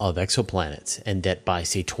of exoplanets, and that by,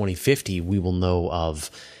 say, 2050, we will know of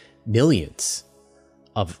millions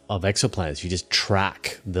of exoplanets. You just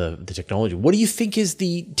track the technology. What do you think is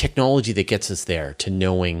the technology that gets us there, to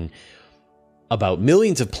knowing about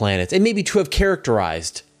millions of planets, and maybe to have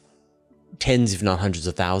characterized tens, if not hundreds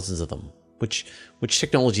of thousands of them? Which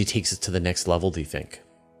technology takes us to the next level, do you think?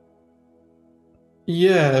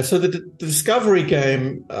 Yeah, so the discovery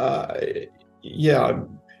game, the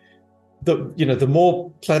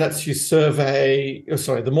more planets you survey,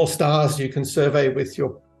 the more stars you can survey with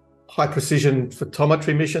your high precision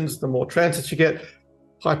photometry missions, the more transits you get.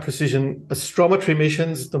 High precision astrometry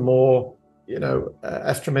missions, the more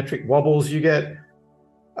astrometric wobbles you get.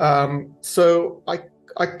 So I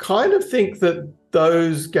kind of think that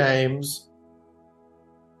those games,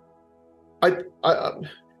 I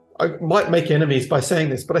I might make enemies by saying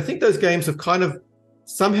this, but I think those games have kind of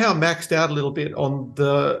somehow maxed out a little bit on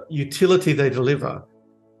the utility they deliver.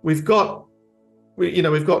 We've got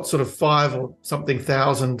sort of 5 or something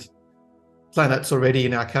thousand planets already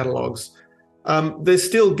in our catalogs. There's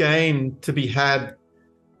still gain to be had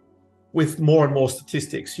with more and more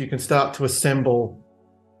statistics. You can start to assemble.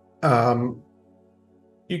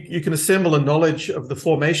 You can assemble a knowledge of the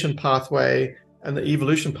formation pathway and the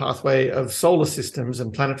evolution pathway of solar systems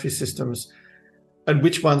and planetary systems, and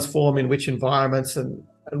which ones form in which environments, and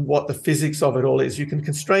what the physics of it all is. You can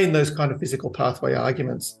constrain those kind of physical pathway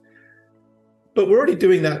arguments. But we're already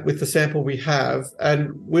doing that with the sample we have,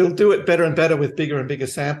 and we'll do it better and better with bigger and bigger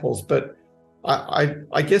samples. But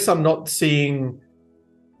I guess I'm not seeing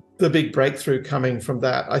the big breakthrough coming from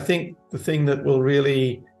that. I think the thing that will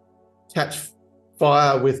really catch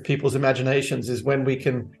fire with people's imaginations is when we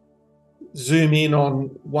can zoom in on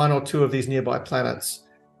 1 or 2 of these nearby planets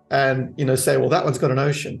and, say, well, that one's got an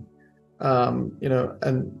ocean,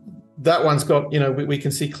 and that one's got, we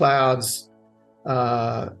can see clouds, we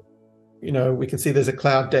can see there's a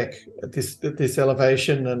cloud deck at this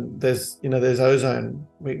elevation, and there's ozone.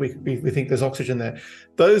 We think there's oxygen there.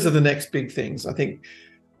 Those are the next big things, I think.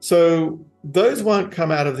 So those won't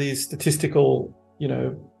come out of these statistical,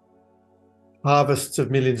 harvests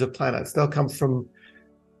of millions of planets. They'll come from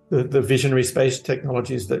the visionary space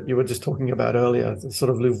technologies that you were just talking about earlier, the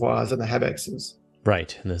sort of LUVOIRs and the HABEXs.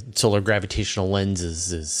 Right, and the solar gravitational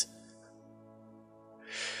lenses is...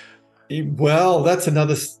 Well, that's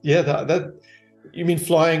another... Yeah, that you mean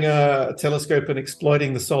flying a telescope and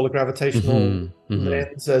exploiting the solar gravitational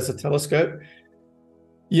lens as a telescope?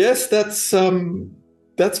 Yes, that's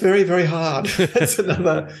very, very hard. That's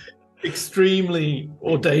another extremely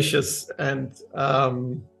audacious and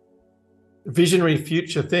visionary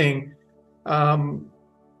future thing.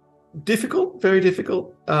 Difficult, very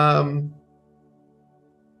difficult. I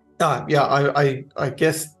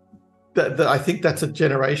guess that I think that's a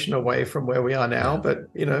generation away from where we are now, but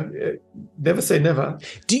never say never.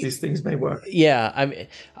 These things may work. Yeah,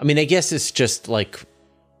 I mean, I guess it's just like,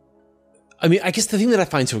 I guess the thing that I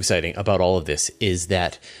find so exciting about all of this is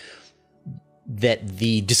that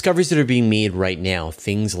the discoveries that are being made right now,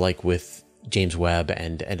 things like with James Webb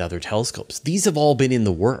and other telescopes, these have all been in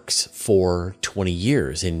the works for 20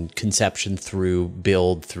 years, in conception through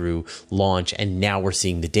build, through launch, and now we're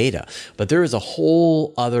seeing the data. But there is a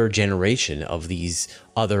whole other generation of these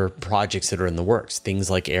other projects that are in the works, things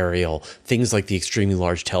like Ariel, things like the Extremely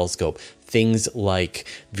Large Telescope, things like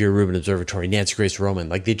Vera Rubin Observatory, Nancy Grace Roman.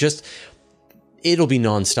 Like it'll be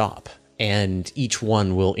nonstop. And each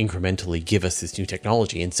one will incrementally give us this new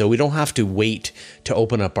technology. And so we don't have to wait to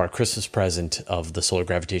open up our Christmas present of the solar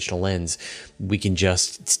gravitational lens. We can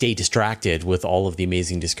just stay distracted with all of the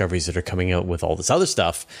amazing discoveries that are coming out with all this other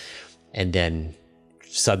stuff. And then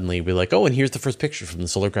suddenly we're like, oh, and here's the first picture from the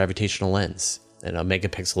solar gravitational lens and a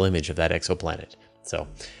megapixel image of that exoplanet. So,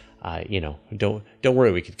 don't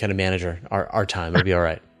worry. We can kind of manage our time. It'll be all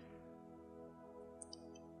right.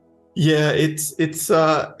 Yeah, it's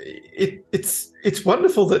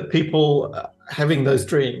wonderful that people are having those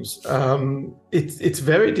dreams. It's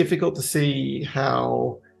very difficult to see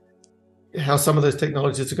how some of those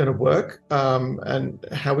technologies are going to work, and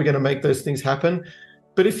how we're going to make those things happen.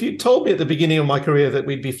 But if you told me at the beginning of my career that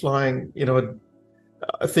we'd be flying,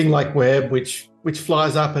 a thing like Webb, which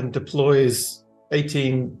flies up and deploys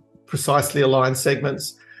 18 precisely aligned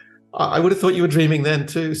segments, I would have thought you were dreaming then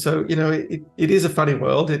too. So, it is a funny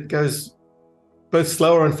world. It goes both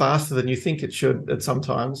slower and faster than you think it should at some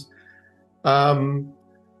times.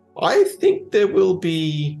 I think there will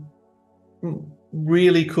be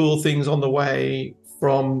really cool things on the way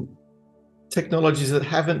from technologies that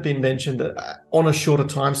haven't been mentioned on a shorter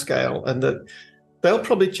time scale, and that they'll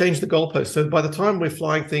probably change the goalpost. So by the time we're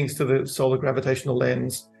flying things to the solar gravitational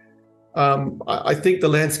lens, I think the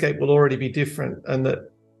landscape will already be different, and that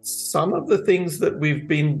some of the things that we've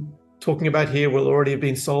been talking about here will already have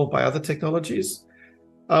been solved by other technologies.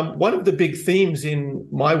 One of the big themes in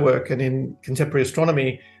my work and in contemporary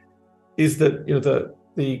astronomy is that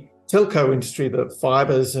the telco industry, the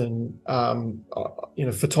fibers and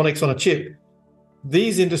photonics on a chip,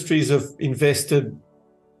 these industries have invested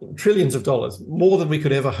trillions of dollars, more than we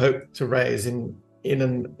could ever hope to raise in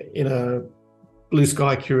a blue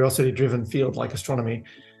sky curiosity driven field like astronomy.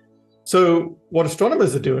 So what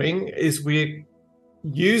astronomers are doing is we're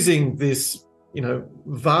using this,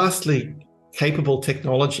 vastly capable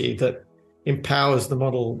technology that empowers the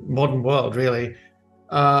modern world, really.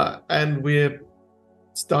 And we're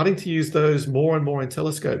starting to use those more and more in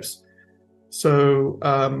telescopes. So,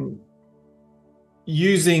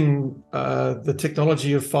 using the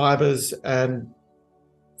technology of fibers and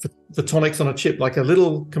photonics on a chip, like a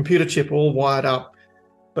little computer chip all wired up,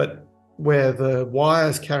 but where the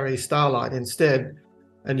wires carry starlight instead,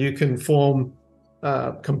 and you can form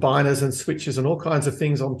combiners and switches and all kinds of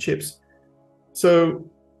things on chips. So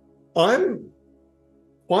I'm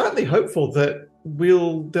quietly hopeful that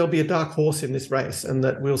there'll be a dark horse in this race, and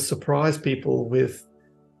that we'll surprise people with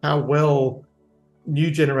how well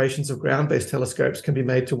new generations of ground-based telescopes can be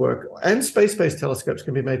made to work, and space-based telescopes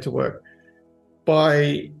can be made to work,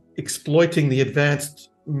 by exploiting the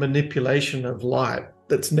advanced manipulation of light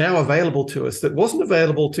that's now available to us, that wasn't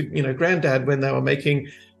available to, Granddad when they were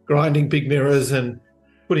grinding big mirrors and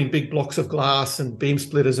putting big blocks of glass and beam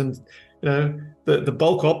splitters and, the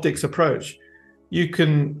bulk optics approach. You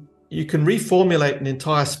can reformulate an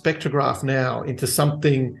entire spectrograph now into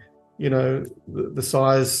something, the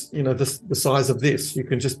size, the size of this. You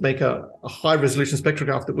can just make a high resolution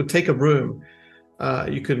spectrograph that would take a room.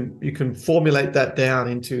 You can formulate that down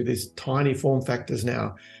into these tiny form factors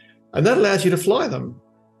now, and that allows you to fly them.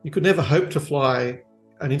 You could never hope to fly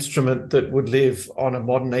an instrument that would live on a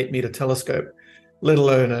modern 8-meter telescope, let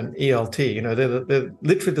alone an ELT. They're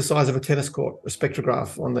literally the size of a tennis court, a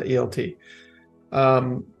spectrograph on the ELT.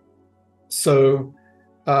 So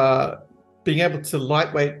being able to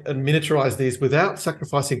lightweight and miniaturize these without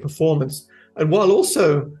sacrificing performance, and while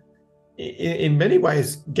also in many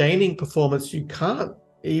ways gaining performance you can't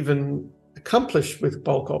even accomplish with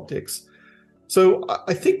bulk optics. So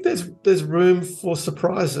I think there's room for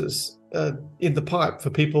surprises in the pipe for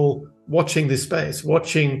people watching this space,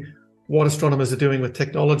 watching what astronomers are doing with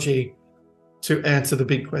technology to answer the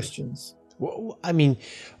big questions. Well, I mean,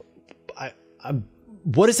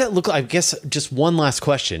 what does that look like? I guess just one last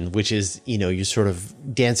question, which is, you're sort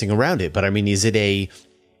of dancing around it, but I mean, is it a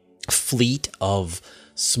fleet of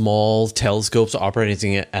small telescopes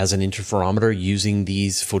operating as an interferometer using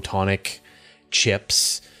these photonic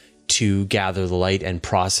chips to gather the light and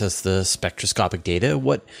process the spectroscopic data?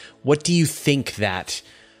 What do you think that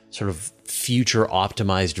sort of future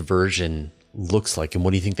optimized version looks like, and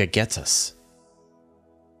what do you think that gets us?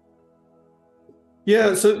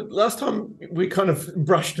 Yeah, so last time we kind of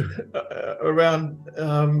brushed around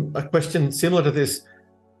a question similar to this.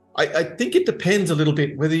 I think it depends a little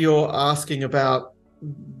bit whether you're asking about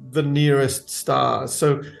the nearest stars.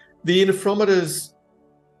 So the interferometers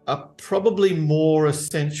are probably more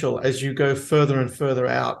essential as you go further and further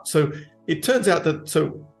out. So it turns out that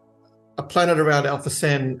a planet around Alpha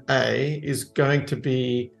Centauri A is going to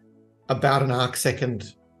be about an arc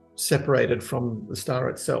second separated from the star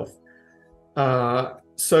itself.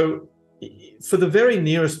 So for the very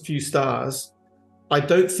nearest few stars, I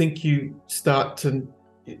don't think you start to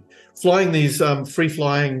flying these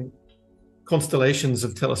free-flying constellations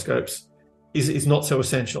of telescopes is not so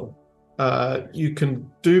essential. You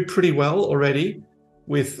can do pretty well already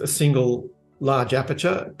with a single large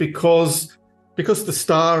aperture because the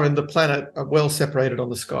star and the planet are well separated on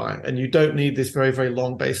the sky, and you don't need this very, very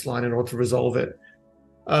long baseline in order to resolve it.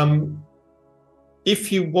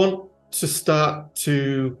 If you want to start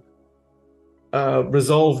to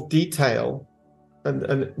resolve detail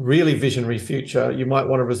and really visionary future, you might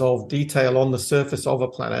want to resolve detail on the surface of a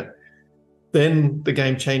planet. Then the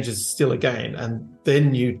game changes still again, and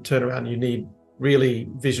then you turn around, you need really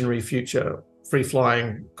visionary future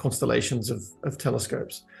free-flying constellations of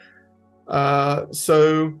telescopes.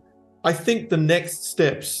 So I think the next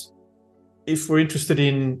steps, if we're interested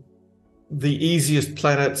in the easiest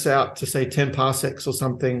planets out to say 10 parsecs or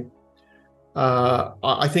something,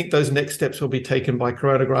 I think those next steps will be taken by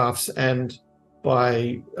coronagraphs and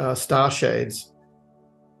by star shades.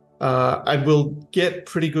 And we'll get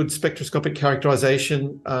pretty good spectroscopic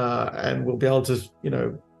characterization, and we'll be able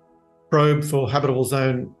to, probe for habitable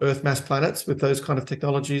zone Earth mass planets with those kind of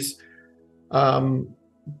technologies.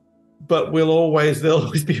 But there'll always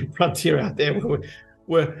be a frontier out there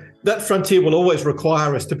where that frontier will always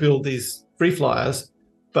require us to build these free flyers,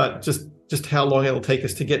 but just how long it'll take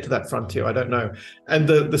us to get to that frontier, I don't know. And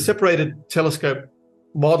the separated telescope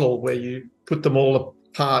model where you put them all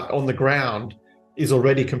apart on the ground is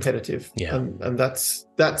already competitive. Yeah. And that's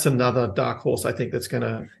another dark horse, I think, that's going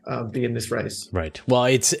to be in this race. Right. Well,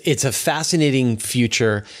 it's a fascinating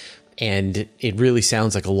future, and it really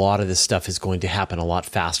sounds like a lot of this stuff is going to happen a lot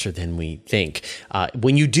faster than we think.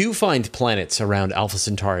 When you do find planets around Alpha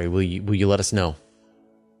Centauri, will you let us know?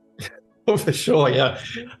 Oh, for sure. Yeah.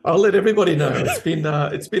 I'll let everybody know.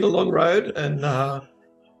 It's been a long road, and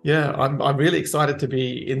yeah, I'm really excited to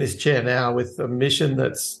be in this chair now with a mission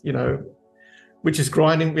that's, which is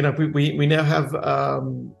grinding. We now have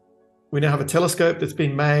a telescope that's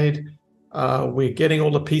been made. We're getting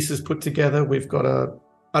all the pieces put together. We've got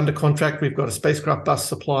under contract. We've got a spacecraft bus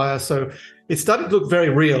supplier. So it's starting to look very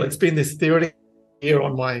real. It's been this theoretical here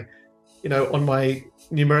on my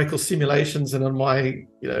numerical simulations and on my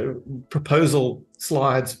proposal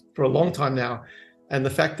slides for a long time now. And the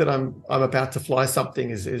fact that I'm about to fly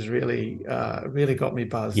something is really got me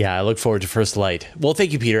buzzed. Yeah, I look forward to first light. Well,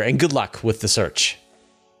 thank you, Peter, and good luck with the search.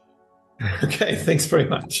 Okay, thanks very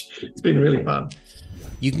much. It's been really fun.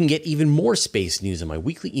 You can get even more space news in my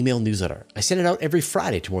weekly email newsletter. I send it out every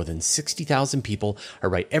Friday to more than 60,000 people. I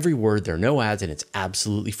write every word, there are no ads, and it's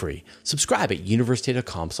absolutely free. Subscribe at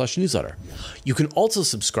universetoday.com/newsletter. You can also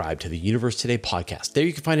subscribe to the Universe Today podcast. There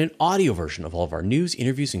you can find an audio version of all of our news,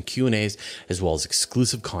 interviews, and Q&As, as well as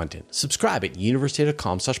exclusive content. Subscribe at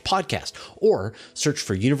universetoday.com/podcast or search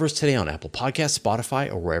for Universe Today on Apple Podcasts, Spotify,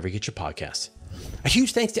 or wherever you get your podcasts. A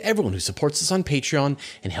huge thanks to everyone who supports us on Patreon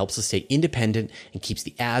and helps us stay independent and keeps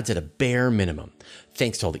the ads at a bare minimum.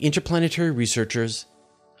 Thanks to all the interplanetary researchers,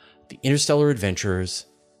 the interstellar adventurers,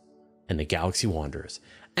 and the galaxy wanderers.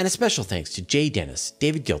 And a special thanks to Jay Dennis,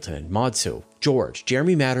 David Gilton, and Maud So, George,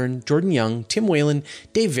 Jeremy Mattern, Jordan Young, Tim Whalen,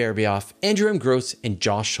 Dave Verbeoff, Andrew M. Gross, and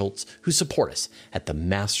Josh Schultz, who support us at the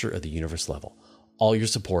Master of the Universe level. All your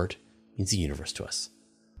support means the universe to us.